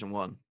had Division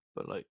 1,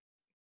 but like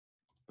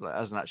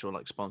as an actual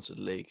like sponsored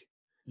league.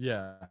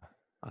 Yeah.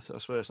 I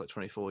swear it's like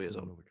 24 years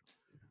old.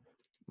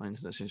 My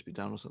internet seems to be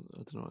down or something.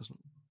 I don't know. It's not.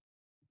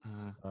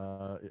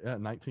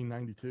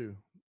 1992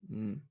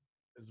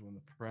 is when the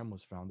Prem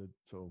was founded.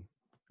 So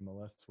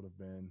MLS would have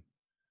been,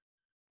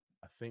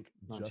 I think,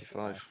 95. Just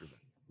after that.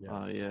 Yeah.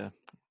 Oh yeah,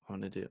 I'm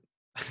an idiot.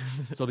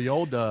 So the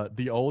old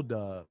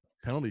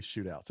penalty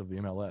shootouts of the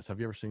MLS. Have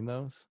you ever seen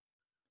those?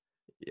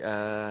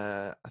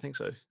 Yeah, I think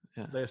so.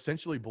 Yeah. They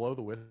essentially blow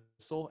the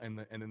whistle, and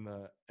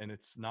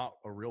it's not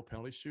a real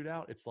penalty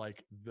shootout. It's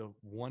like the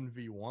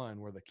 1v1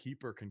 where the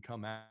keeper can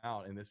come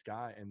out, and this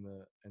guy and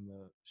the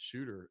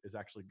shooter is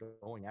actually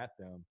going at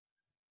them,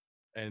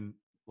 and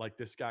like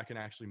this guy can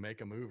actually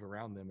make a move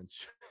around them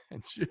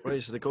and shoot.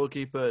 Wait, so the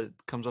goalkeeper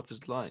comes off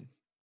his line?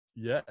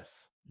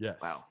 Yes.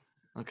 Wow.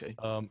 Okay.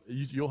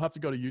 You'll have to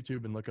go to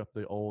YouTube and look up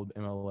the old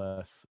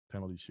MLS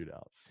penalty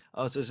shootouts.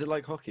 Oh, so is it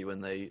like hockey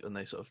when they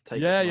sort of take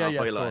it Yeah, from yeah, yeah,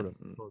 halfway sort line? of,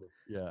 sort of.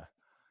 Yeah,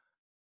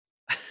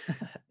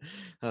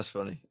 That's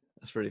funny.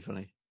 That's really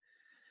funny.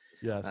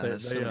 yes.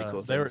 There's so many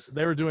cool They were things.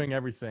 they were doing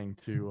everything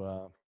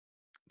to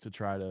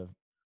try to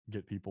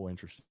get people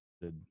interested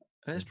And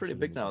it's pretty interested in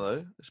big the now, game.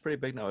 though. It's pretty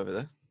big now over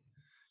there.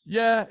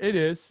 Yeah, it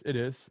is. It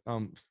is.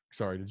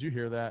 Sorry, did you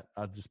hear that?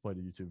 I just played a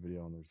YouTube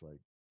video and there's like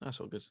That's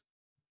all good.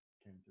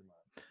 came through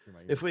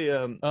my If ears.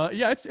 we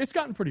Yeah, it's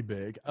gotten pretty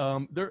big.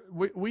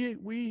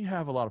 We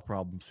have a lot of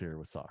problems here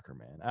with soccer,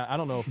 man. I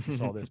don't know if you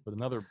saw this, but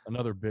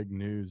another big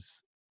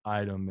news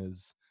item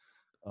is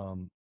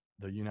um,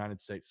 the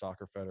United States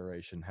Soccer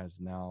Federation has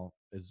now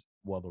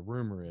the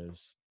rumor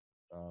is,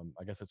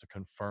 I guess it's a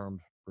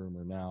confirmed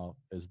rumor now,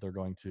 is they're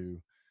going to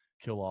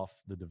kill off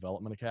the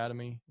Development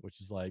Academy,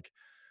 which is like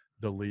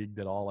the league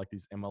that all like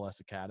these MLS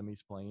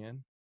academies play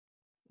in.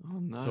 oh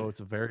no, So it's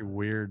a very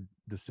weird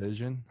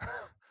decision.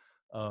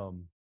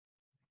 um,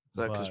 is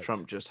that because but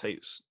Trump just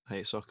hates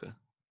soccer?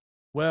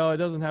 well, it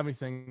doesn't have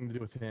anything to do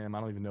with him. I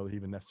don't even know that he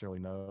even necessarily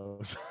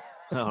knows.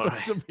 All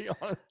right. to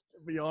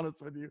be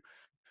honest with you,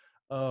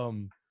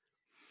 um,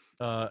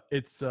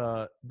 it's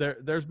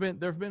there's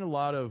been a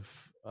lot of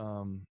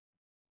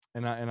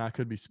and I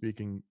could be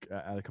speaking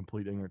out of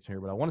complete ignorance here,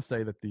 but I want to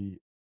say that the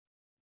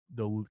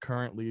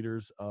current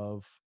leaders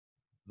of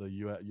the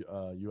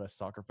U.S.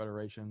 Soccer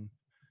Federation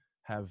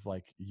have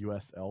like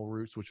USL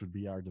roots, which would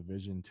be our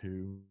Division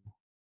II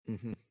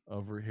Mm-hmm.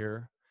 over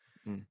here,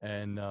 Mm.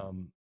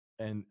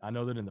 and I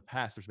know that in the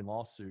past there's been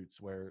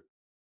lawsuits where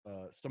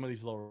some of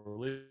these lower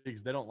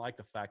leagues, they don't like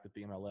the fact that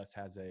the MLS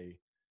has a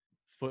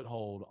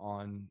foothold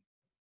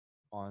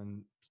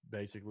on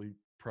basically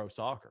pro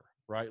soccer,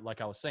 right?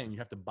 Like I was saying, you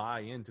have to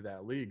buy into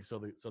that league, so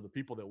the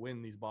people that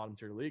win these bottom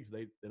tier leagues,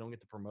 they don't get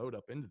to promote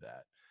up into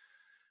that.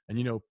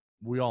 And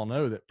we all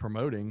know that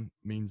promoting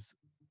means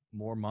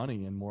more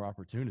money and more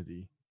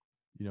opportunity,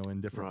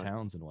 in different Right.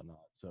 towns and whatnot.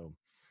 So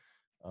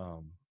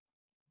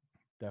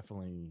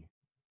definitely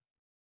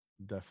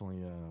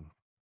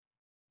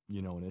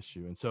an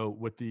issue. And so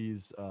with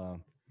these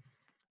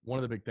one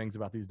of the big things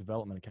about these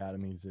development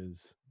academies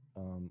is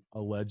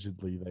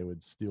allegedly they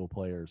would steal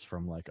players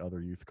from like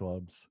other youth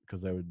clubs,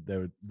 because they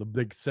would the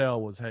big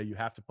sell was, hey, you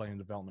have to play in a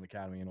development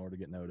academy in order to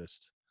get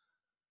noticed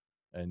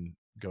and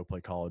go play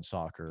college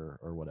soccer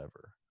or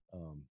whatever.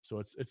 So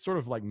it's sort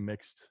of like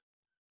mixed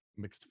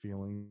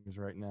feelings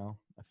right now,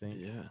 I think,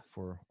 Yeah,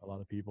 for a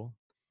lot of people.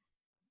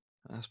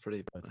 that's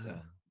pretty. But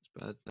It's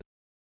bad.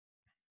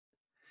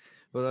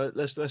 Well,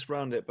 let's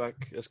round it back.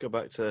 Let's go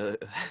back to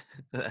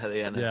the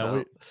yeah,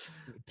 NFL.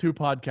 two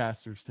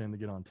podcasters tend to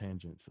get on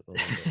tangents a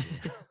little bit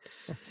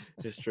here.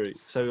 It's true.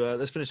 So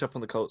let's finish up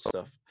on the Colts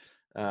stuff.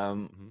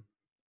 Mm-hmm.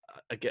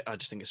 I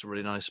just think it's a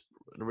really nice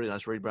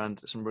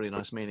rebrand. Some really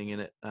nice meaning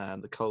in it.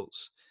 The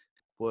Colts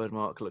word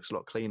mark looks a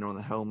lot cleaner on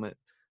the helmet.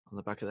 On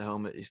the back of the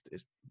helmet is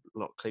a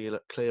lot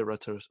clearer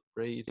to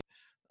read.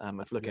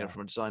 If looking at it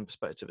from a design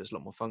perspective, it's a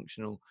lot more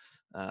functional.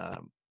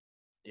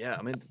 Yeah,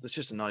 I mean, it's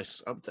just a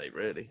nice update,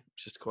 really.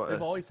 It's just quite.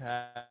 They've always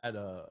had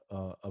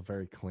a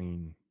very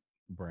clean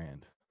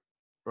brand,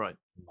 right,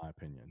 in my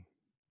opinion.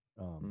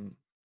 Mm.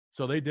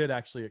 So they did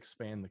actually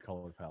expand the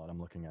color palette. I'm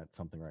looking at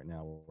something right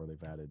now where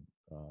they've added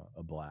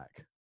a black.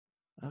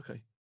 Okay.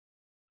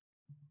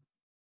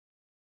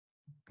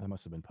 That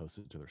must have been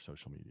posted to their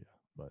social media.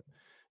 But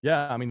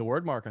yeah, I mean, the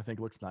word mark I think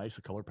looks nice.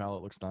 The color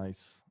palette looks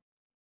nice.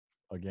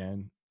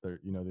 Again,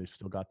 they've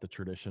still got the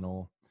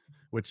traditional,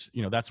 which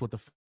that's what the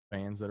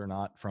fans that are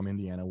not from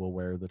Indiana will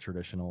wear, the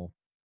traditional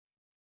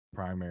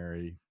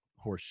primary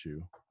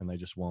horseshoe, and they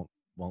just won't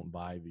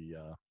buy the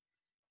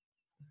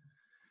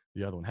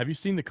other one. Have you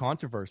seen the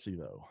controversy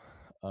though?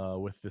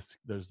 With this,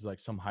 there's like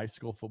some high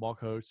school football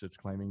coach that's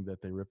claiming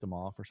that they ripped them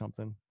off or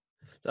something.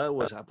 That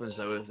always happens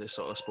though with this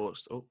sort of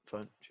sports. Oh,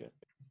 phone, shit.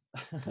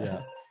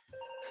 Yeah.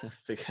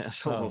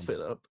 Someone will pick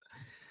it up.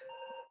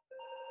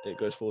 It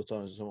goes 4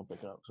 times and someone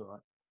pick it up. It's all right.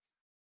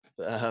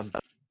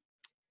 But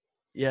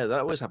yeah, that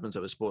always happens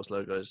with sports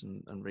logos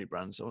and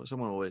rebrands. So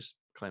someone always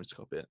claims to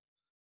copy it.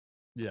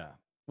 Yeah.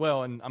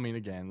 Well, and I mean,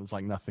 again, there's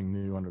like nothing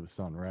new under the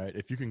sun, right?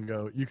 If you can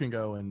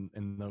go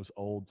in those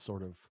old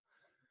sort of,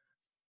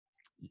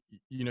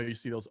 you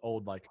see those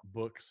old like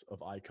books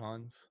of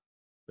icons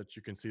that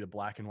you can see the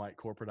black and white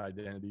corporate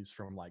identities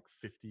from like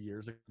 50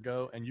 years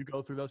ago, and you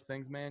go through those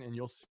things, man, and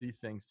you'll see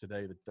things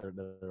today that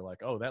they're like,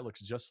 oh, that looks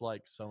just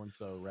like so and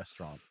so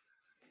restaurant.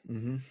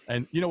 Mm-hmm.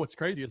 And what's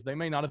crazy is they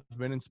may not have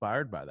been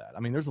inspired by that. I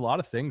mean, there's a lot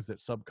of things that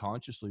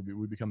subconsciously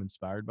we become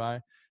inspired by.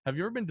 Have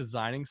you ever been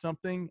designing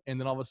something and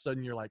then all of a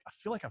sudden you're like, I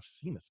feel like I've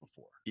seen this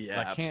before?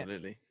 Yeah, I can't.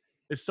 absolutely.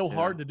 It's so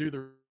hard to do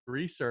the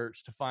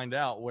research to find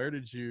out where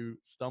did you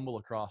stumble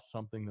across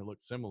something that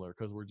looked similar,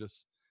 because we're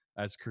just,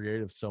 as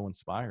creatives, so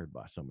inspired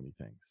by so many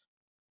things.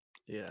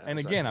 Yeah. And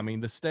exactly. again, I mean,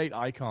 the state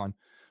icon,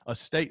 a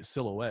state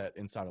silhouette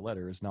inside a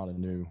letter is not a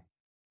new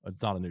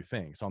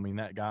thing. So I mean,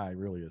 that guy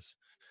really is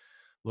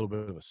a little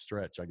bit of a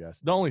stretch, I guess.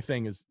 The only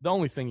thing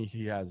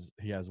he has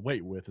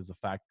weight with is the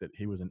fact that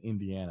he was an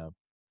Indiana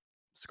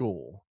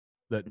school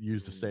that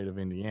use the state of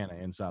Indiana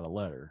inside a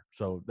letter.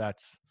 So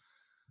that's,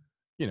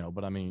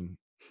 but I mean,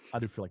 I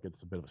do feel like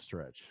it's a bit of a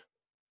stretch.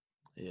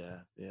 Yeah,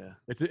 yeah.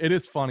 It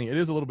is funny. It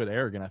is a little bit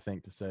arrogant, I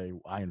think, to say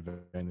I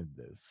invented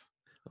this.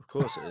 Of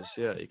course it is.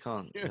 Yeah, you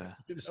can't. You Yeah,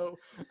 know?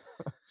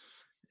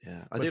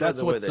 yeah. I But do like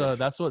the way they.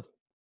 that's what's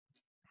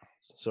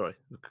Sorry.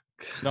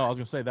 no, I was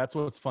gonna say that's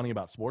what's funny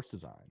about sports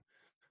design,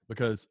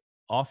 because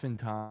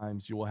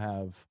oftentimes you will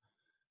have,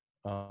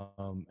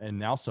 and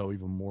now so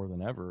even more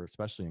than ever,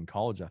 especially in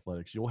college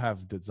athletics, you'll have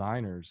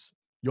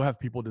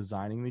people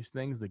designing these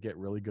things that get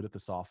really good at the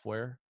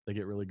software. They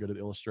get really good at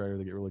Illustrator.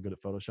 They get really good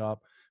at Photoshop,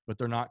 but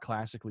they're not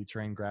classically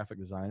trained graphic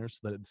designers.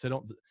 So that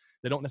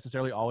they don't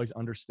necessarily always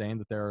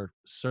understand that there are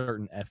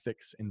certain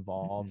ethics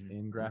involved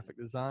in graphic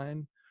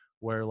design.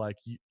 Where like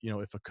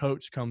if a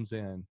coach comes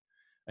in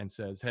and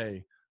says,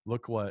 "Hey,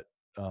 look what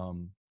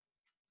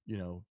you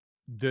know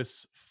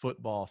this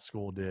football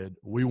school did.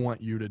 We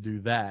want you to do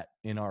that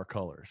in our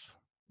colors,"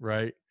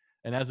 right?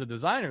 And as a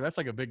designer, that's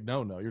like a big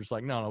no-no. You're just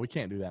like, no, we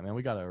can't do that, man.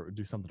 We got to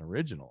do something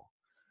original.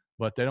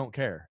 But they don't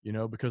care,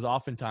 because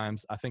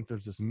oftentimes I think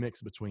there's this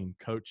mix between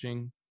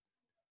coaching,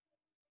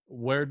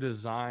 where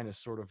design is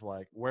sort of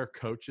like where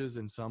coaches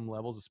in some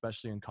levels,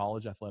 especially in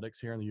college athletics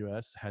here in the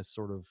US, has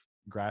sort of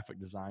graphic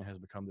design has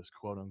become this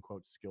quote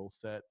unquote skill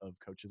set of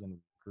coaches and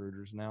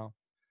recruiters now.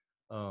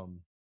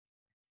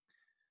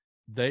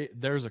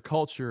 There's a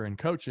culture in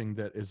coaching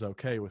that is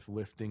okay with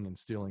lifting and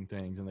stealing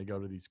things, and they go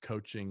to these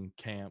coaching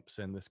camps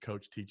and this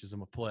coach teaches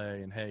them a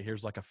play, and hey,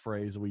 here's like a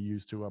phrase we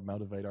use to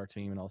motivate our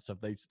team and all that stuff.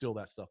 They steal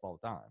that stuff all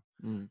the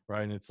time.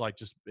 Right? And it's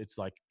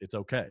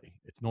okay,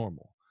 it's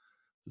normal.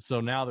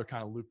 So now they're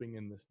kind of looping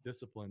in this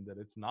discipline that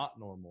it's not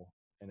normal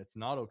and it's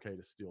not okay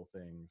to steal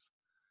things,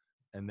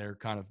 and they're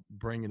kind of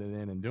bringing it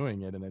in and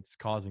doing it, and it's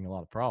causing a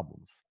lot of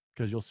problems,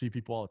 because you'll see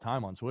people all the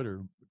time on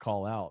Twitter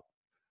call out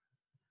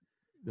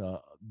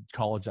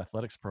college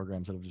athletics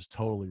programs that have just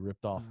totally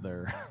ripped off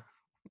their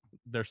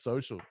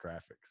social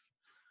graphics.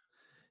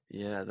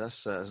 Yeah,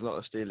 there's a lot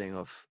of stealing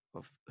of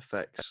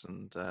effects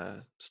and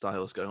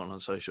styles going on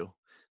social,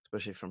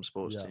 especially from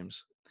sports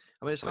teams.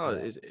 I mean, it's hard.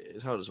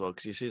 It's hard as well,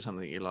 because you see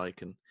something you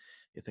like and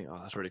you think, oh,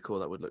 that's really cool.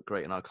 That would look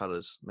great in our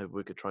colors. Maybe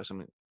we could try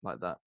something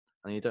like that.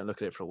 And you don't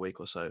look at it for a week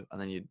or so,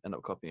 and then you end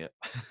up copying it.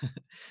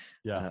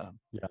 Yeah.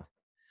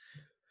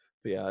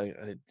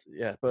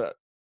 But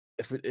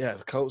yeah,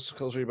 but Colts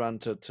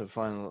rebrand to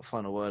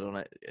final word on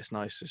it. It's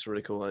nice. It's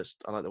really cool.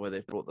 I like the way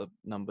they've brought the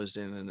numbers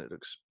in, and it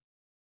looks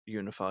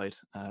unified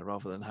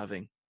rather than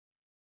having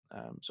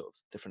sort of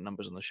different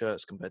numbers on the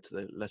shirts compared to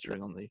the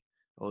lettering on the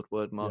old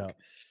word mark.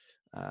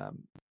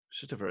 It's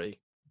just a very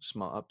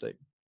smart update.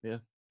 Yeah.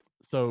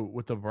 So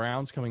with the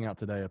Browns coming out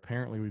today,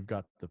 apparently we've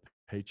got the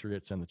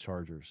Patriots and the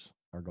Chargers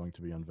are going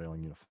to be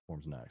unveiling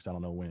uniforms next. I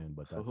don't know when,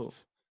 but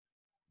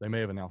they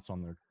may have announced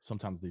on their.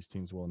 Sometimes these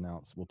teams will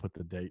put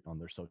the date on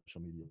their social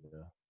media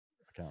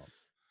accounts.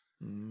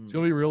 It's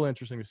going to be real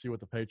interesting to see what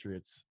the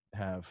Patriots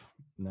have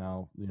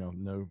now.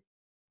 No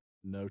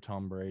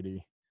Tom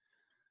Brady.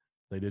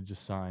 They did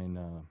just sign.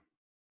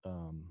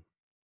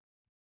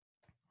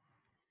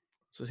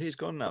 So he's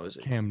gone now, is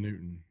he? Cam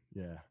Newton.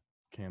 Yeah,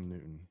 Cam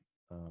Newton,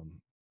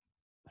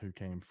 who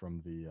came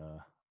from the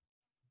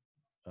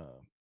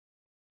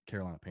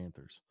Carolina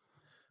Panthers.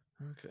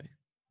 Okay.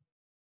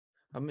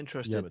 I'm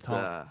interested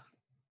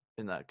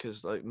in that,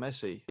 because like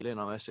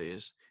Lionel Messi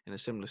is in a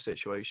similar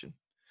situation,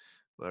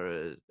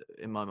 where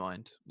in my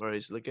mind, where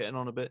he's getting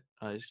on a bit.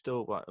 He's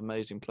still an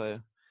amazing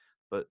player,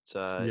 but he's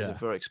a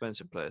very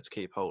expensive player to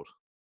keep hold.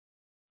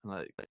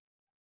 And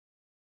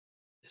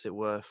is it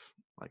worth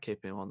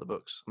keeping him on the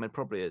books? I mean, it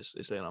probably is.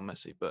 It's Lionel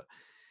Messi, but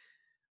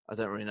I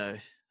don't really know.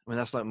 I mean,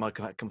 that's like my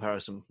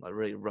comparison, like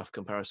really rough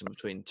comparison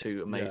between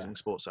two amazing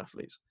sports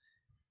athletes.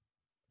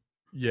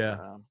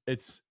 Yeah,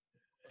 it's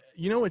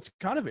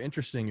kind of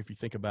interesting if you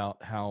think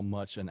about how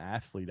much an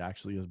athlete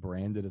actually is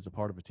branded as a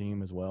part of a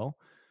team as well,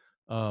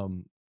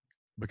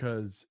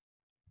 because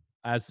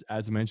as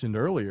mentioned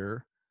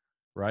earlier,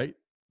 right?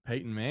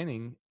 Peyton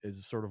Manning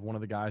is sort of one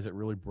of the guys that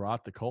really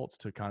brought the Colts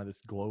to kind of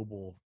this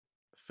global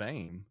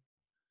fame.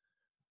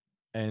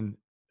 And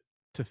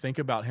to think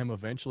about him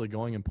eventually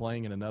going and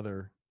playing in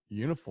another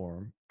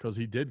uniform, because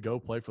he did go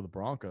play for the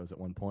Broncos at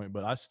one point,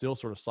 but I still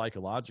sort of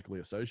psychologically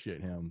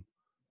associate him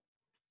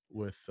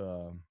with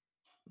the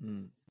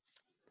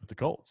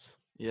Colts.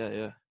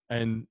 Yeah.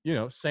 And,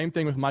 same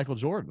thing with Michael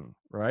Jordan,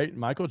 right?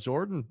 Michael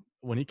Jordan,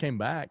 when he came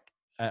back,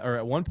 or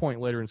at one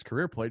point later in his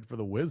career, played for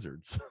the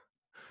Wizards,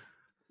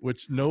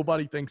 which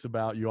nobody thinks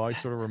about. You always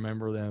sort of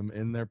remember them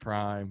in their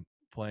prime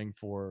playing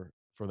for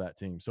that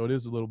team. So it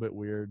is a little bit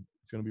weird.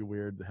 It's going to be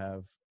weird to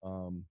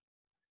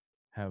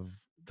have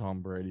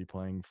Tom Brady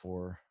playing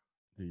for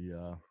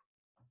the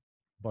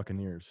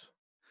Buccaneers.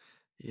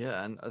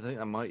 Yeah, and I think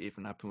that might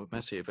even happen with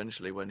Messi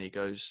eventually when he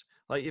goes.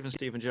 Like even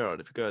Steven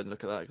Gerrard, if you go and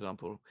look at that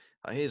example,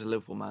 he's a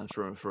Liverpool man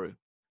through and through,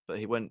 but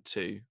he went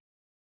to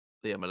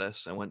the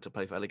MLS and went to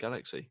play for LA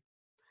Galaxy.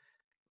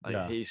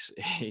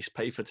 He's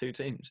paid for two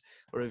teams.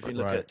 Or if you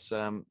look at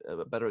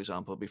a better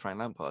example, would be Frank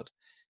Lampard,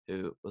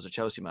 who was a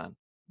Chelsea man,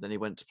 Then he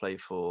went to play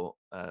for,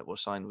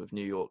 signed with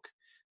New York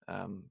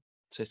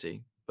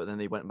City, but then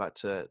he went back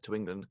to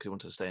England because he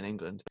wanted to stay in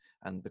England.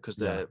 And because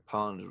Yeah. they're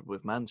partnered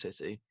with Man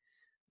City,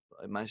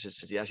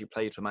 Manchester City actually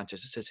played for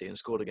Manchester City and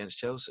scored against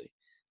Chelsea.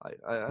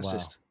 That's Wow.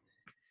 just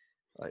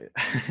like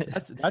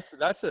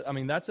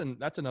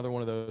That's another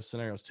one of those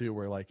scenarios too,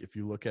 where like if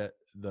you look at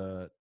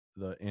the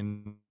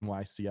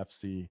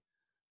NYCFC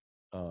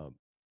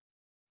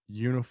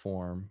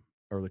uniform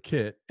or the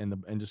kit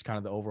and just kind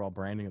of the overall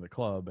branding of the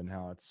club and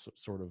how it's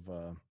sort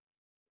of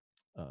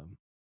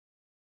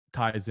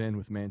ties in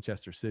with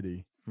Manchester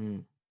City. Hmm.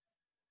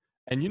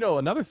 And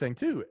another thing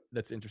too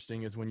that's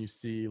interesting is when you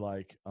see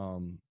like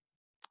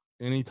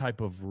any type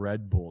of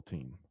Red Bull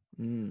team,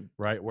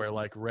 right? Where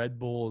like Red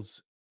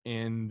Bulls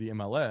in the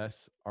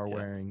MLS are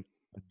wearing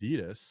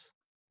Adidas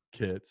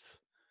kits,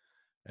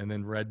 and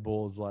then Red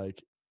Bulls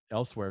like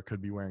elsewhere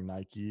could be wearing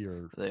Nike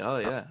or they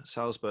are,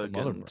 Salzburg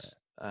some other and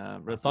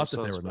brand. Red I Bull thought that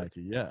they were Salzburg.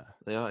 Nike. Yeah,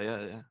 They are,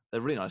 yeah.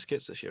 They're really nice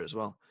kits this year as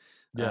well.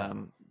 yeah,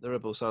 The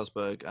Red Bull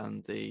Salzburg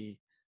and the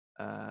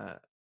RB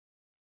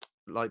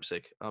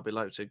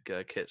Leipzig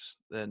kits,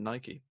 they're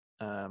Nike.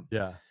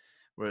 yeah.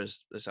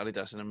 Whereas there's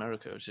Adidas in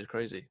America, which is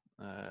crazy.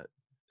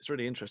 It's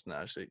really interesting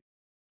actually.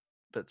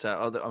 But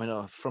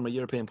from a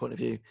European point of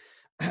view,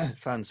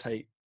 fans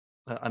hate.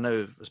 I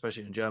know,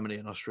 especially in Germany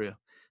and Austria,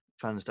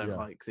 fans don't Yeah.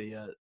 like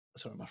the.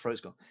 Sorry, my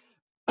throat's gone.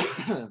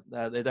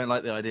 They don't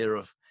like the idea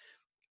of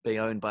being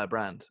owned by a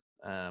brand.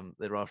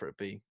 They'd rather it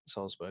be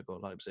Salzburg or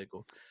Leipzig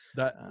or.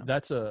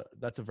 That's a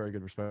very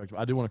good perspective.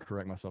 I do want to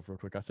correct myself real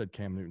quick. I said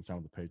Cam Newton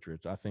signed with the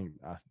Patriots. I think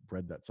I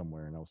read that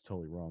somewhere and I was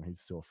totally wrong.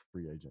 He's still a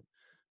free agent.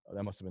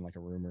 That must have been like a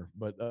rumor.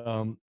 But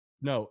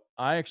no,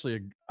 I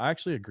actually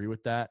agree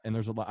with that. And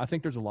I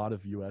think there's a lot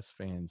of US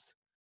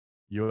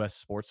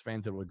sports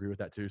fans that will agree with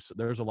that too. So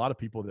there's a lot of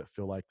people that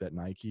feel like that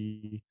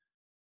Nike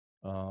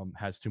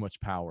has too much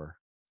power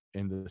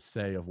in the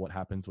say of what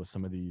happens with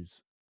some of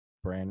these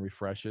brand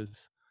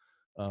refreshes.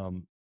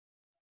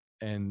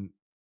 And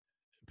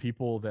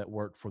people that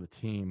work for the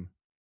team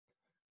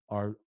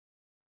are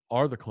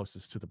the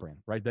closest to the brand,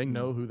 right? They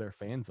know who their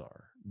fans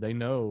are. They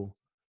know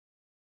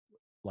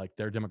like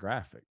their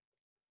demographic.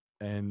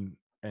 And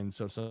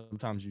so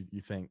sometimes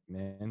you think,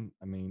 man,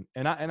 I mean,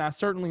 and I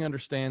certainly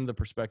understand the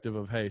perspective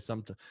of, hey,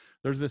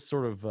 there's this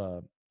sort of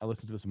I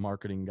listened to this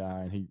marketing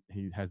guy and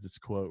he has this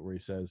quote where he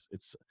says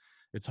it's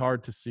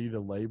hard to see the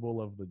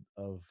label of the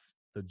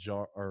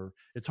jar, or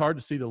it's hard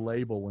to see the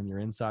label when you're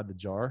inside the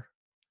jar.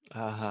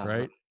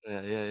 Right.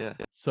 Yeah.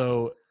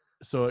 So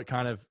it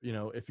kind of,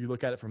 if you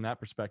look at it from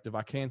that perspective,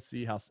 I can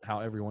see how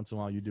every once in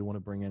a while you do want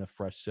to bring in a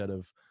fresh set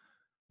of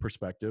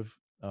perspective,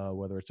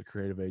 whether it's a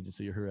creative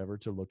agency or whoever,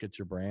 to look at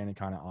your brand and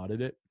kind of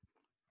audit it.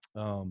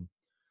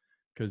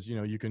 Because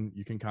you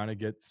can kind of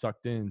get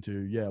sucked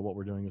into, what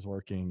we're doing is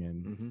working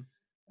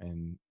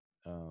and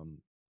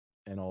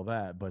all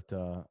that. But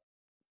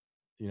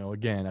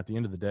again, at the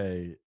end of the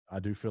day, I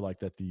do feel like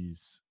that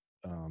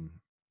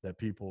that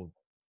people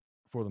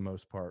for the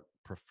most part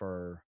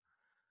prefer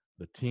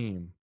the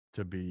team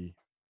to be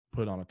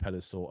put on a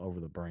pedestal over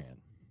the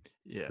brand.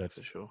 Yeah, that's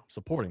for sure.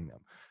 supporting them.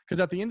 Because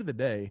at the end of the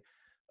day,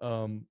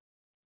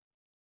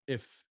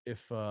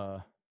 if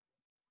a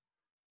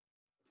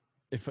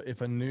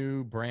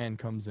new brand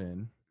comes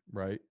in,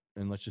 right,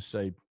 and let's just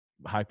say,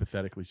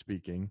 hypothetically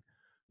speaking,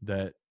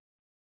 that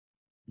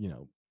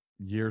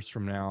years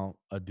from now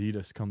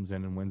Adidas comes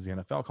in and wins the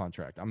NFL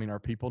contract, I mean, are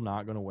people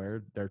not going to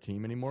wear their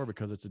team anymore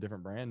because it's a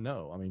different brand?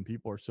 No, I mean,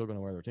 people are still going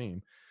to wear their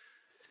team,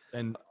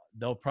 and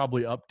they'll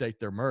probably update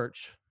their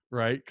merch,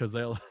 right? Because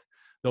they'll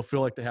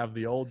feel like they have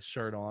the old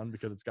shirt on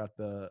because it's got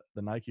the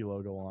Nike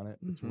logo on it.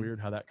 It's weird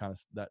how that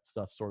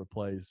stuff sort of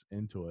plays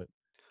into it.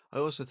 I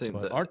also think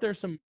that aren't there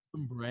some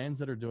brands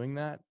that are doing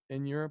that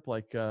in Europe,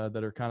 like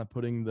that are kind of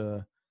putting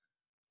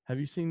have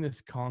you seen this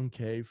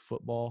concave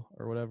football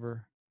or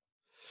whatever?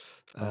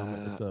 I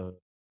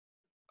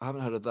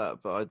haven't heard of that,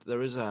 but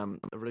there is a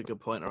really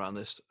good point around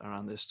this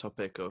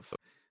topic of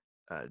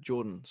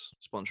Jordan's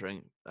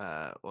sponsoring,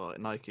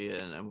 Nike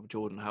and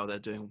Jordan, how they're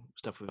doing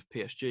stuff with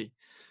PSG,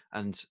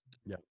 and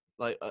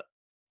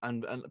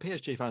and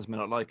PSG fans may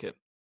not like it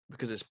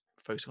because it's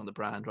focusing on the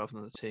brand rather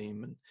than the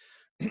team, and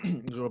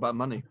it's all about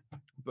money.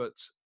 But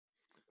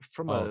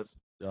from a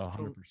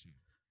 100%.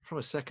 From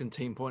a second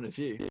team point of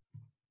view,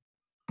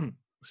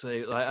 so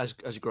like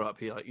as you grow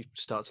up, you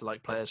start to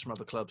like players from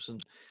other clubs,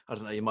 and I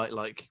don't know, you might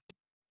like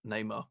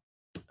Neymar,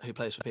 who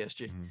plays for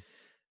PSG,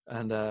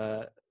 and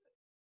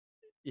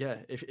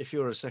if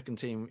you're a second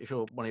team, if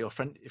you're one of your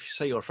friend, if you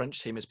say your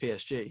French team is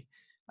PSG,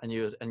 and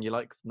you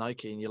like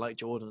Nike and you like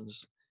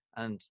Jordans,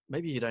 and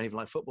maybe you don't even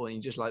like football and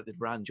you just like the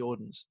brand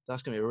Jordans,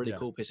 that's going to be a really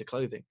cool piece of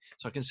clothing.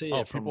 So I can see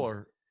it from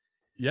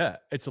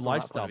it's a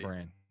lifestyle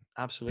brand.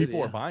 Absolutely,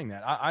 people are buying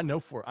that. I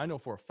know for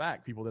a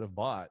fact people that have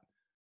bought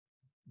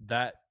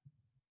that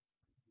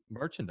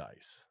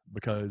merchandise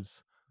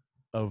because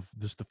of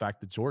just the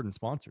fact that Jordan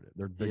sponsored it.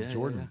 They're big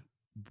Jordan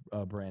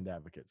brand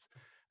advocates.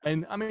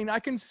 And I mean, I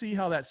can see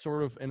how that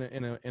sort of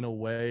in a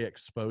way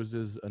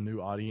exposes a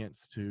new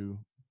audience to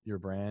your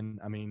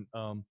brand. I mean,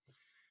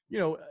 you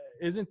know,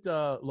 isn't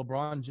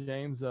LeBron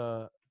James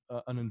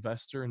an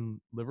investor in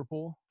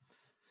Liverpool?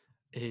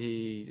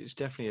 He's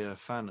definitely a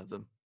fan of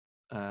them.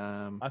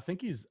 I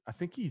think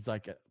he's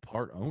like a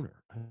part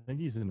owner. I think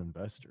he's an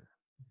investor.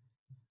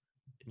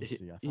 Let me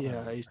see. I thought I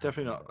Yeah, he's had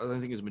definitely that not. I don't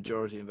think he's a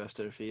majority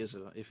investor if he is.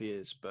 If he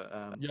is, but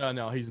Yeah,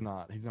 no, he's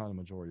not. He's not a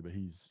majority, but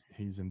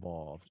he's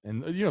involved.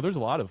 And you know, there's a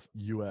lot of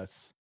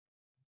U.S.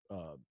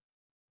 Uh,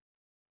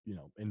 you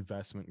know,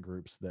 investment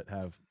groups that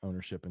have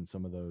ownership in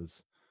some of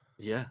those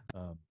yeah,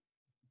 uh,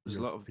 there's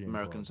a lot of European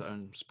Americans that clubs.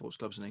 own sports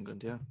clubs in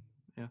England. Yeah,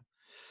 yeah.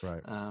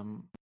 Right.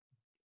 Um,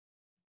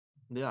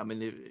 Yeah, I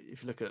mean,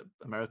 if you look at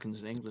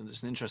Americans in England,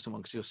 it's an interesting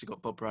one because you also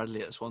got Bob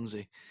Bradley at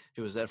Swansea,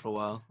 who was there for a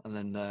while and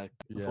then Yeah.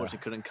 unfortunately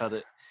couldn't cut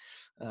it.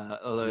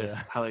 Although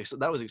Yeah.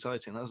 that was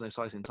exciting, that was an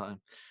exciting time.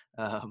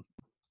 Um,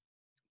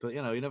 but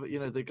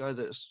the guy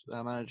that's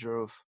manager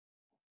of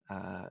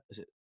is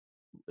it?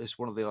 It's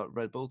one of the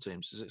Red Bull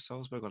teams. Is it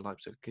Salzburg or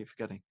Leipzig? I keep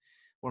forgetting.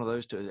 One of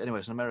those two. Anyway,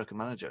 it's an American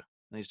manager,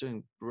 and he's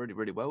doing really,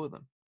 really well with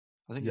them.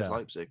 I think it's Yeah.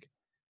 Leipzig.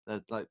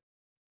 They're like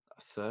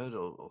third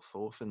or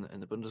fourth in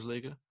the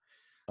Bundesliga.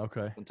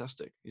 Okay.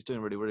 Fantastic. He's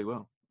doing really, really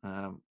well.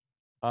 Uh,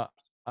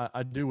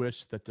 I do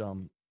wish that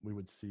we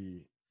would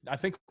see. I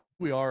think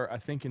we are. I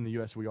think in the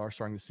U.S. we are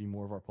starting to see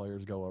more of our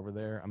players go over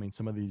there. I mean,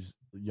 some of these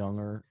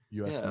younger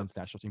U.S. Yeah, men's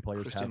national team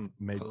players have Christian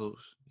made.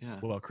 Pulse. Yeah.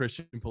 Well,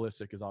 Christian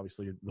Pulisic is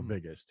obviously the Mm.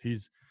 biggest. He.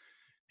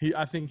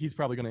 I think he's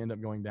probably going to end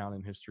up going down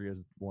in history as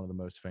one of the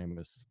most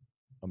famous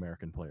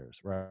American players.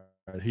 Right.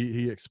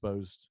 He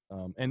exposed.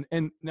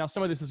 And now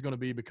some of this is going to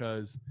be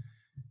because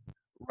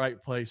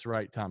right place,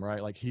 right time.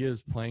 Right. Like he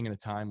is playing in a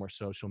time where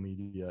social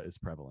media is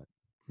prevalent.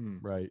 Mm.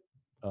 Right.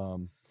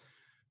 Um,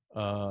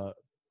 uh,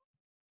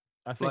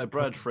 I think, Like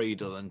Brad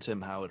Friedel and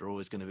Tim Howard are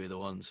always going to be the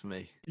ones for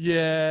me.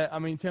 yeah, I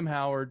mean, Tim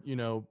Howard, you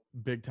know,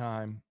 big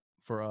time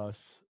for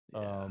us.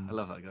 Yeah, I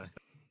love that guy.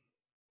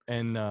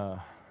 And,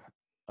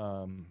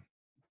 um,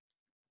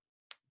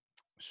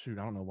 shoot,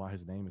 I don't know why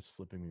his name is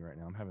slipping me right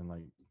now. I'm having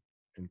like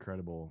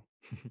incredible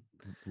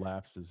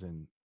lapses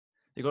in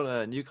You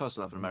got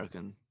Newcastle have an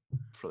American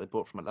they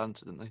bought from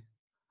Atlanta, didn't they?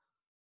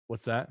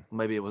 what's that?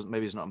 Maybe it was.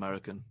 Maybe he's not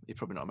American. He's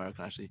probably not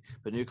American actually.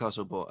 But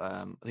Newcastle bought.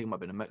 I think it might have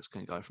been a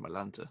Mexican guy from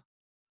Atlanta.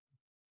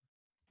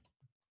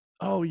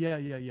 Oh yeah,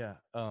 yeah, yeah.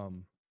 I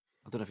don't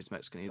know if he's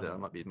Mexican either. I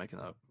might be making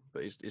that up.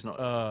 But he's not.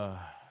 Uh,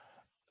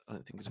 I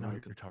don't think he's I know who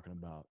American. you're talking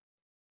about.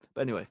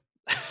 But anyway,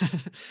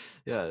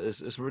 yeah, it's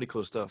some really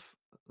cool stuff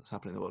that's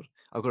happening in the world.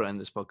 I've got to end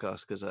this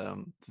podcast because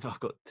I've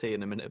got tea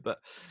in a minute. But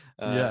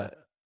Yeah,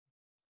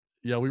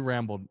 yeah, we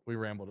rambled a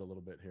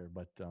little bit here,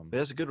 but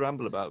there's a good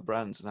ramble about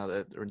brands and how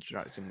they're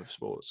interacting with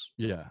sports.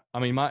 yeah, I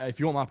mean, if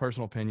you want my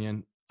personal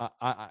opinion,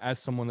 I as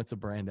someone that's a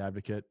brand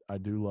advocate, I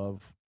do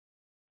love,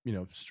 you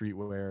know,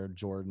 streetwear,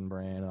 Jordan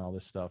brand, and all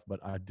this stuff. But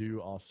I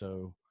do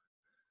also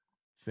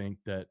think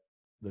that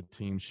the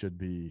team should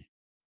be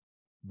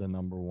the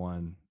number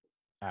one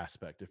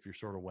aspect if you're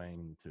sort of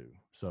weighing the two.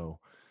 So,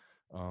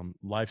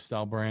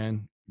 lifestyle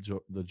brand,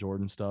 the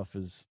Jordan stuff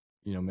is,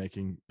 you know,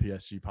 making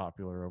PSG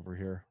popular over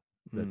here.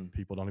 That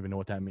people don't even know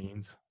what that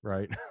means,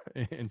 right?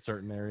 In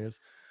certain areas.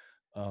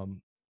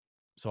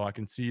 So I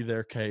can see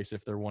their case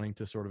if they're wanting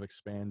to sort of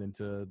expand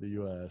into the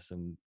US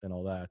and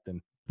all that,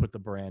 then put the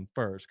brand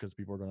first because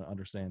people are going to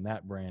understand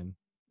that brand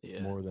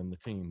more than the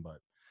team. But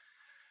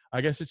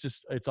I guess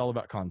it's all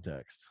about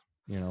context.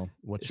 You know,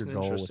 what's It's your an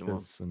goal with interesting one.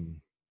 this?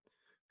 And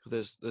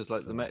There's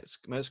like the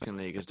so, Mexican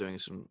League is doing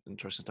some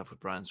interesting stuff with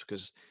brands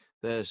because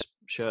their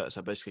shirts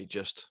are basically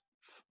just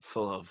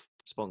full of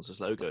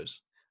sponsors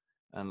logos.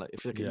 And like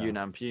if you look at yeah,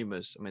 Yunnan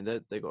Pumas, I mean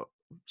they got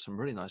some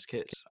really nice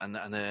kits, and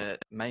their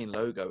main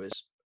logo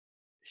is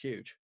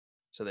huge.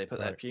 So they put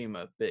their right,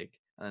 Puma big,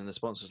 and then the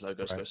sponsors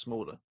logos go right,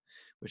 smaller,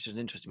 which is an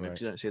interesting move right,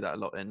 because you don't see that a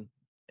lot in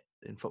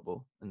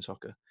football and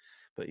soccer,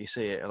 but you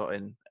see it a lot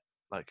in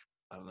like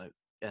I don't know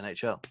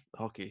NHL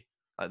hockey.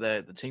 Like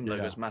the team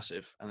logo yeah, is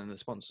massive, and then the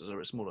sponsors are a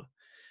bit smaller.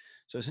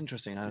 So it's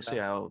interesting. I see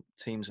yeah. how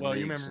teams and Well,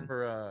 leagues and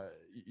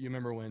you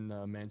remember when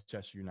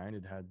Manchester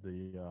United had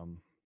the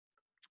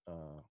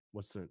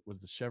was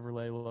the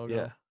Chevrolet yeah,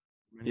 logo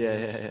many yeah, yeah,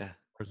 years? yeah.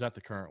 Or is that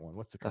the current one?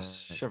 What's the current That's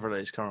sponsor?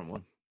 Chevrolet's current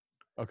one.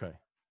 Okay.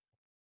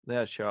 They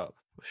had Sharp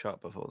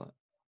before that.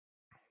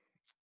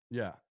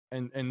 Yeah.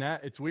 And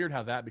that it's weird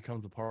how that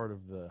becomes a part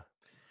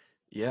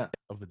Yeah,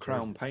 of the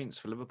Crown jersey, Paints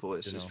for Liverpool. you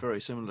It's know.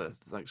 very similar.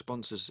 Like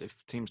sponsors, if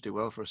teams do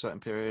well for a certain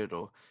period,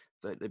 or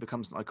they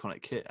becomes an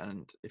iconic kit,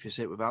 and if you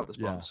see it without the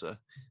Yeah. sponsor,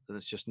 then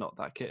it's just not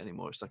that kit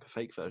anymore. It's like a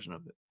fake version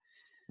of it.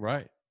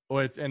 Right.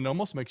 Well, it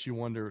almost makes you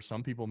wonder.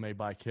 Some people may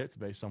buy kits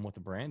based on what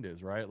the brand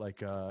is, right?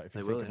 Like if you They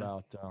think will, yeah.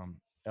 about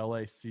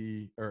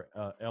LAC or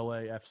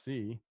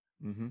LAFC,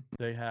 Mm-hmm.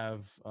 they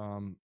have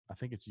I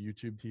think it's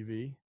YouTube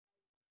TV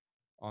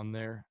on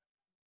their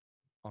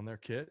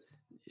kit,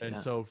 and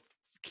Yeah, so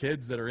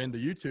kids that are into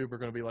YouTube are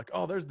going to be like,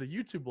 "Oh, there's the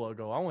YouTube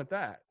logo. I want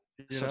that."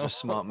 You such a know,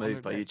 smart on their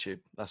move by thing. YouTube.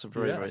 That's a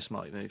very, Yeah, very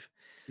smart move.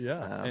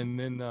 yeah. Um, And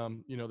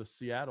then you know, the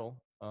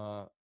Seattle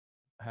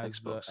has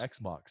the Xbox.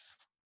 Xbox,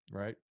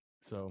 right?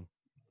 So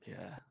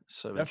Yeah,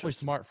 so definitely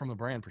interesting. smart from the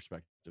brand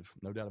perspective,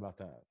 no doubt about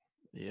that.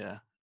 Yeah.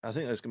 I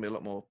think there's gonna be a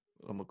lot more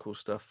cool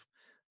stuff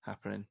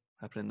happening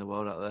in the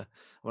world out there.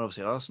 Well,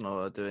 obviously Arsenal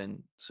are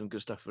doing some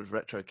good stuff with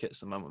retro kits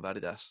at the moment with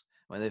Adidas.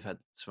 I mean, they've had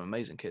some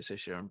amazing kits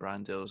this year and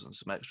brand deals and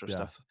some extra Yeah.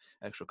 stuff,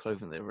 extra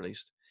clothing they've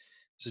released.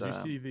 Did So you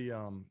see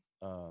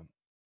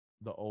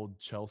the old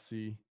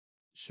Chelsea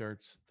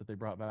shirts that they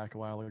brought back a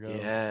while ago?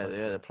 Just yeah, like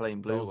the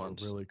plain blue those are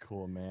ones. really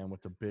cool, man,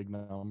 with the big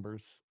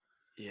numbers.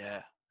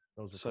 Yeah,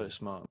 Those are so cool.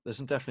 smart. There's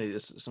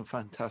some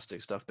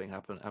fantastic stuff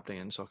happening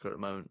in soccer at the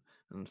moment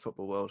and the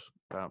football world.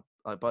 About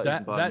even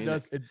Bayern That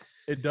does Munich.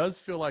 it does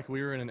feel like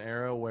we were in an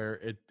era where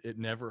it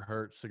never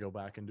hurts to go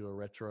back and do a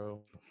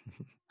retro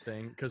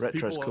thing because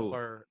Retro's cool.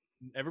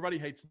 everybody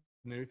hates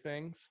new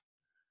things,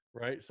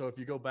 right? So if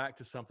you go back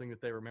to something that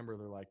they remember,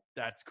 they're like,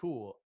 "That's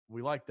cool,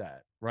 we like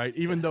that," right?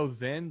 Yeah, Even though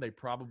then they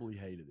probably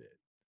hated it,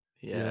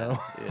 you yeah,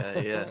 know,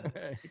 yeah.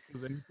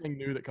 because anything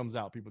new that comes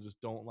out, people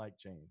just don't like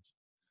change.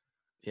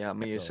 Yeah, I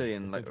mean, you're So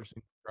seeing it's like,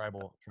 interesting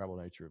tribal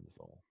nature of this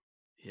all.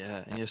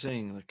 yeah, and you're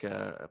seeing like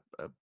a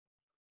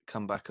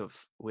comeback of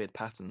weird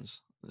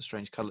patterns and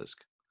strange colors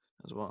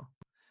as well.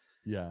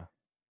 Yeah.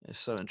 It's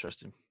so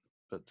interesting.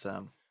 But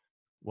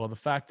Well, the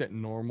fact that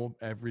normal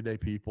everyday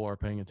people are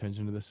paying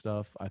attention to this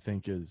stuff, I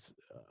think is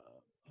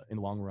in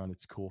the long run,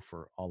 it's cool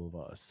for all of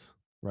us,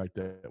 right?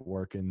 That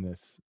work in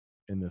this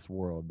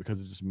world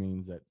because it just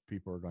means that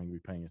people are going to be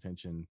paying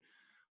attention,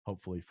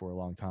 hopefully for a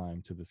long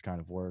time to this kind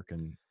of work.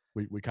 And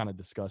we kind of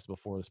discussed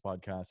before this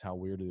podcast how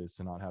weird it is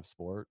to not have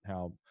sport,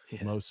 how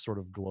yeah, most sort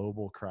of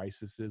global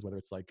crises, whether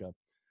it's like a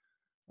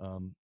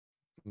um,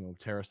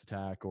 terrorist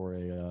attack or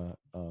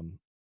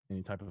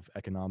any type of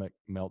economic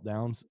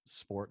meltdowns,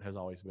 sport has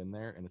always been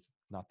there, and it's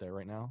not there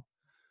right now.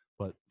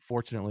 But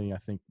fortunately, I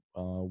think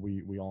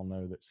we all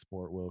know that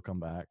sport will come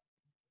back.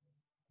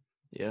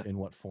 yeah, In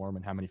what form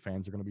and how many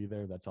fans are going to be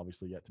there, that's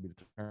obviously yet to be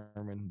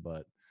determined.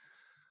 But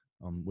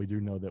we do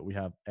know that we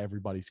have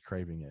everybody's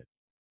craving it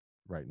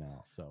right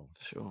now, so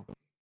for sure.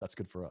 that's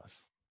good for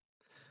us.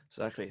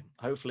 Exactly.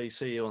 Hopefully,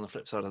 see you on the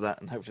flip side of that,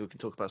 and hopefully we can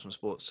talk about some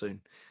sports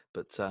soon.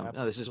 But no,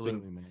 Absolutely,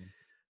 man.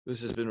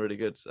 this has been really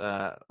good.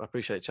 I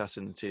appreciate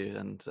chatting to you,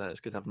 and it's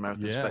good to have an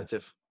American Yeah,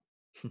 perspective.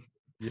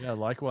 yeah.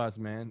 Likewise,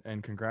 man.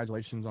 And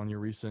congratulations on your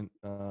recent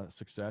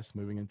success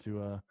moving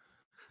into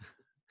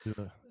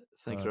the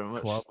Thank you very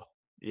much. club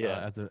Yeah,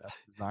 as a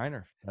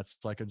designer. That's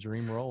like a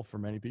dream role for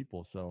many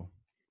people. So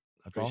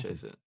that's awesome.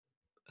 appreciate it.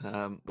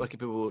 Where can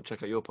people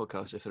check out your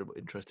podcast if they're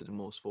interested in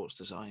more sports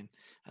design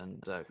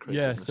and Yeah.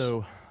 creativeness?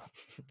 So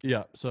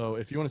yeah. So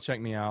if you want to check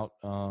me out,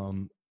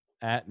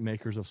 at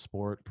Makers of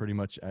Sport, pretty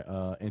much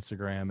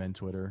Instagram and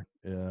Twitter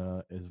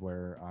is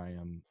where I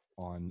am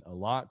on a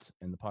lot.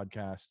 And the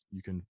podcast,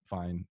 you can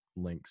find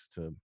links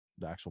to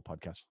the actual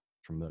podcast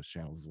from those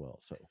channels as well.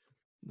 So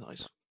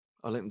Nice.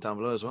 I'll link them down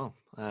below as well.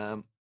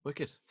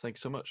 Wicked. Thank you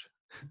so much.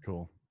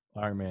 cool.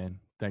 All right, man.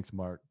 Thanks,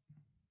 Mark.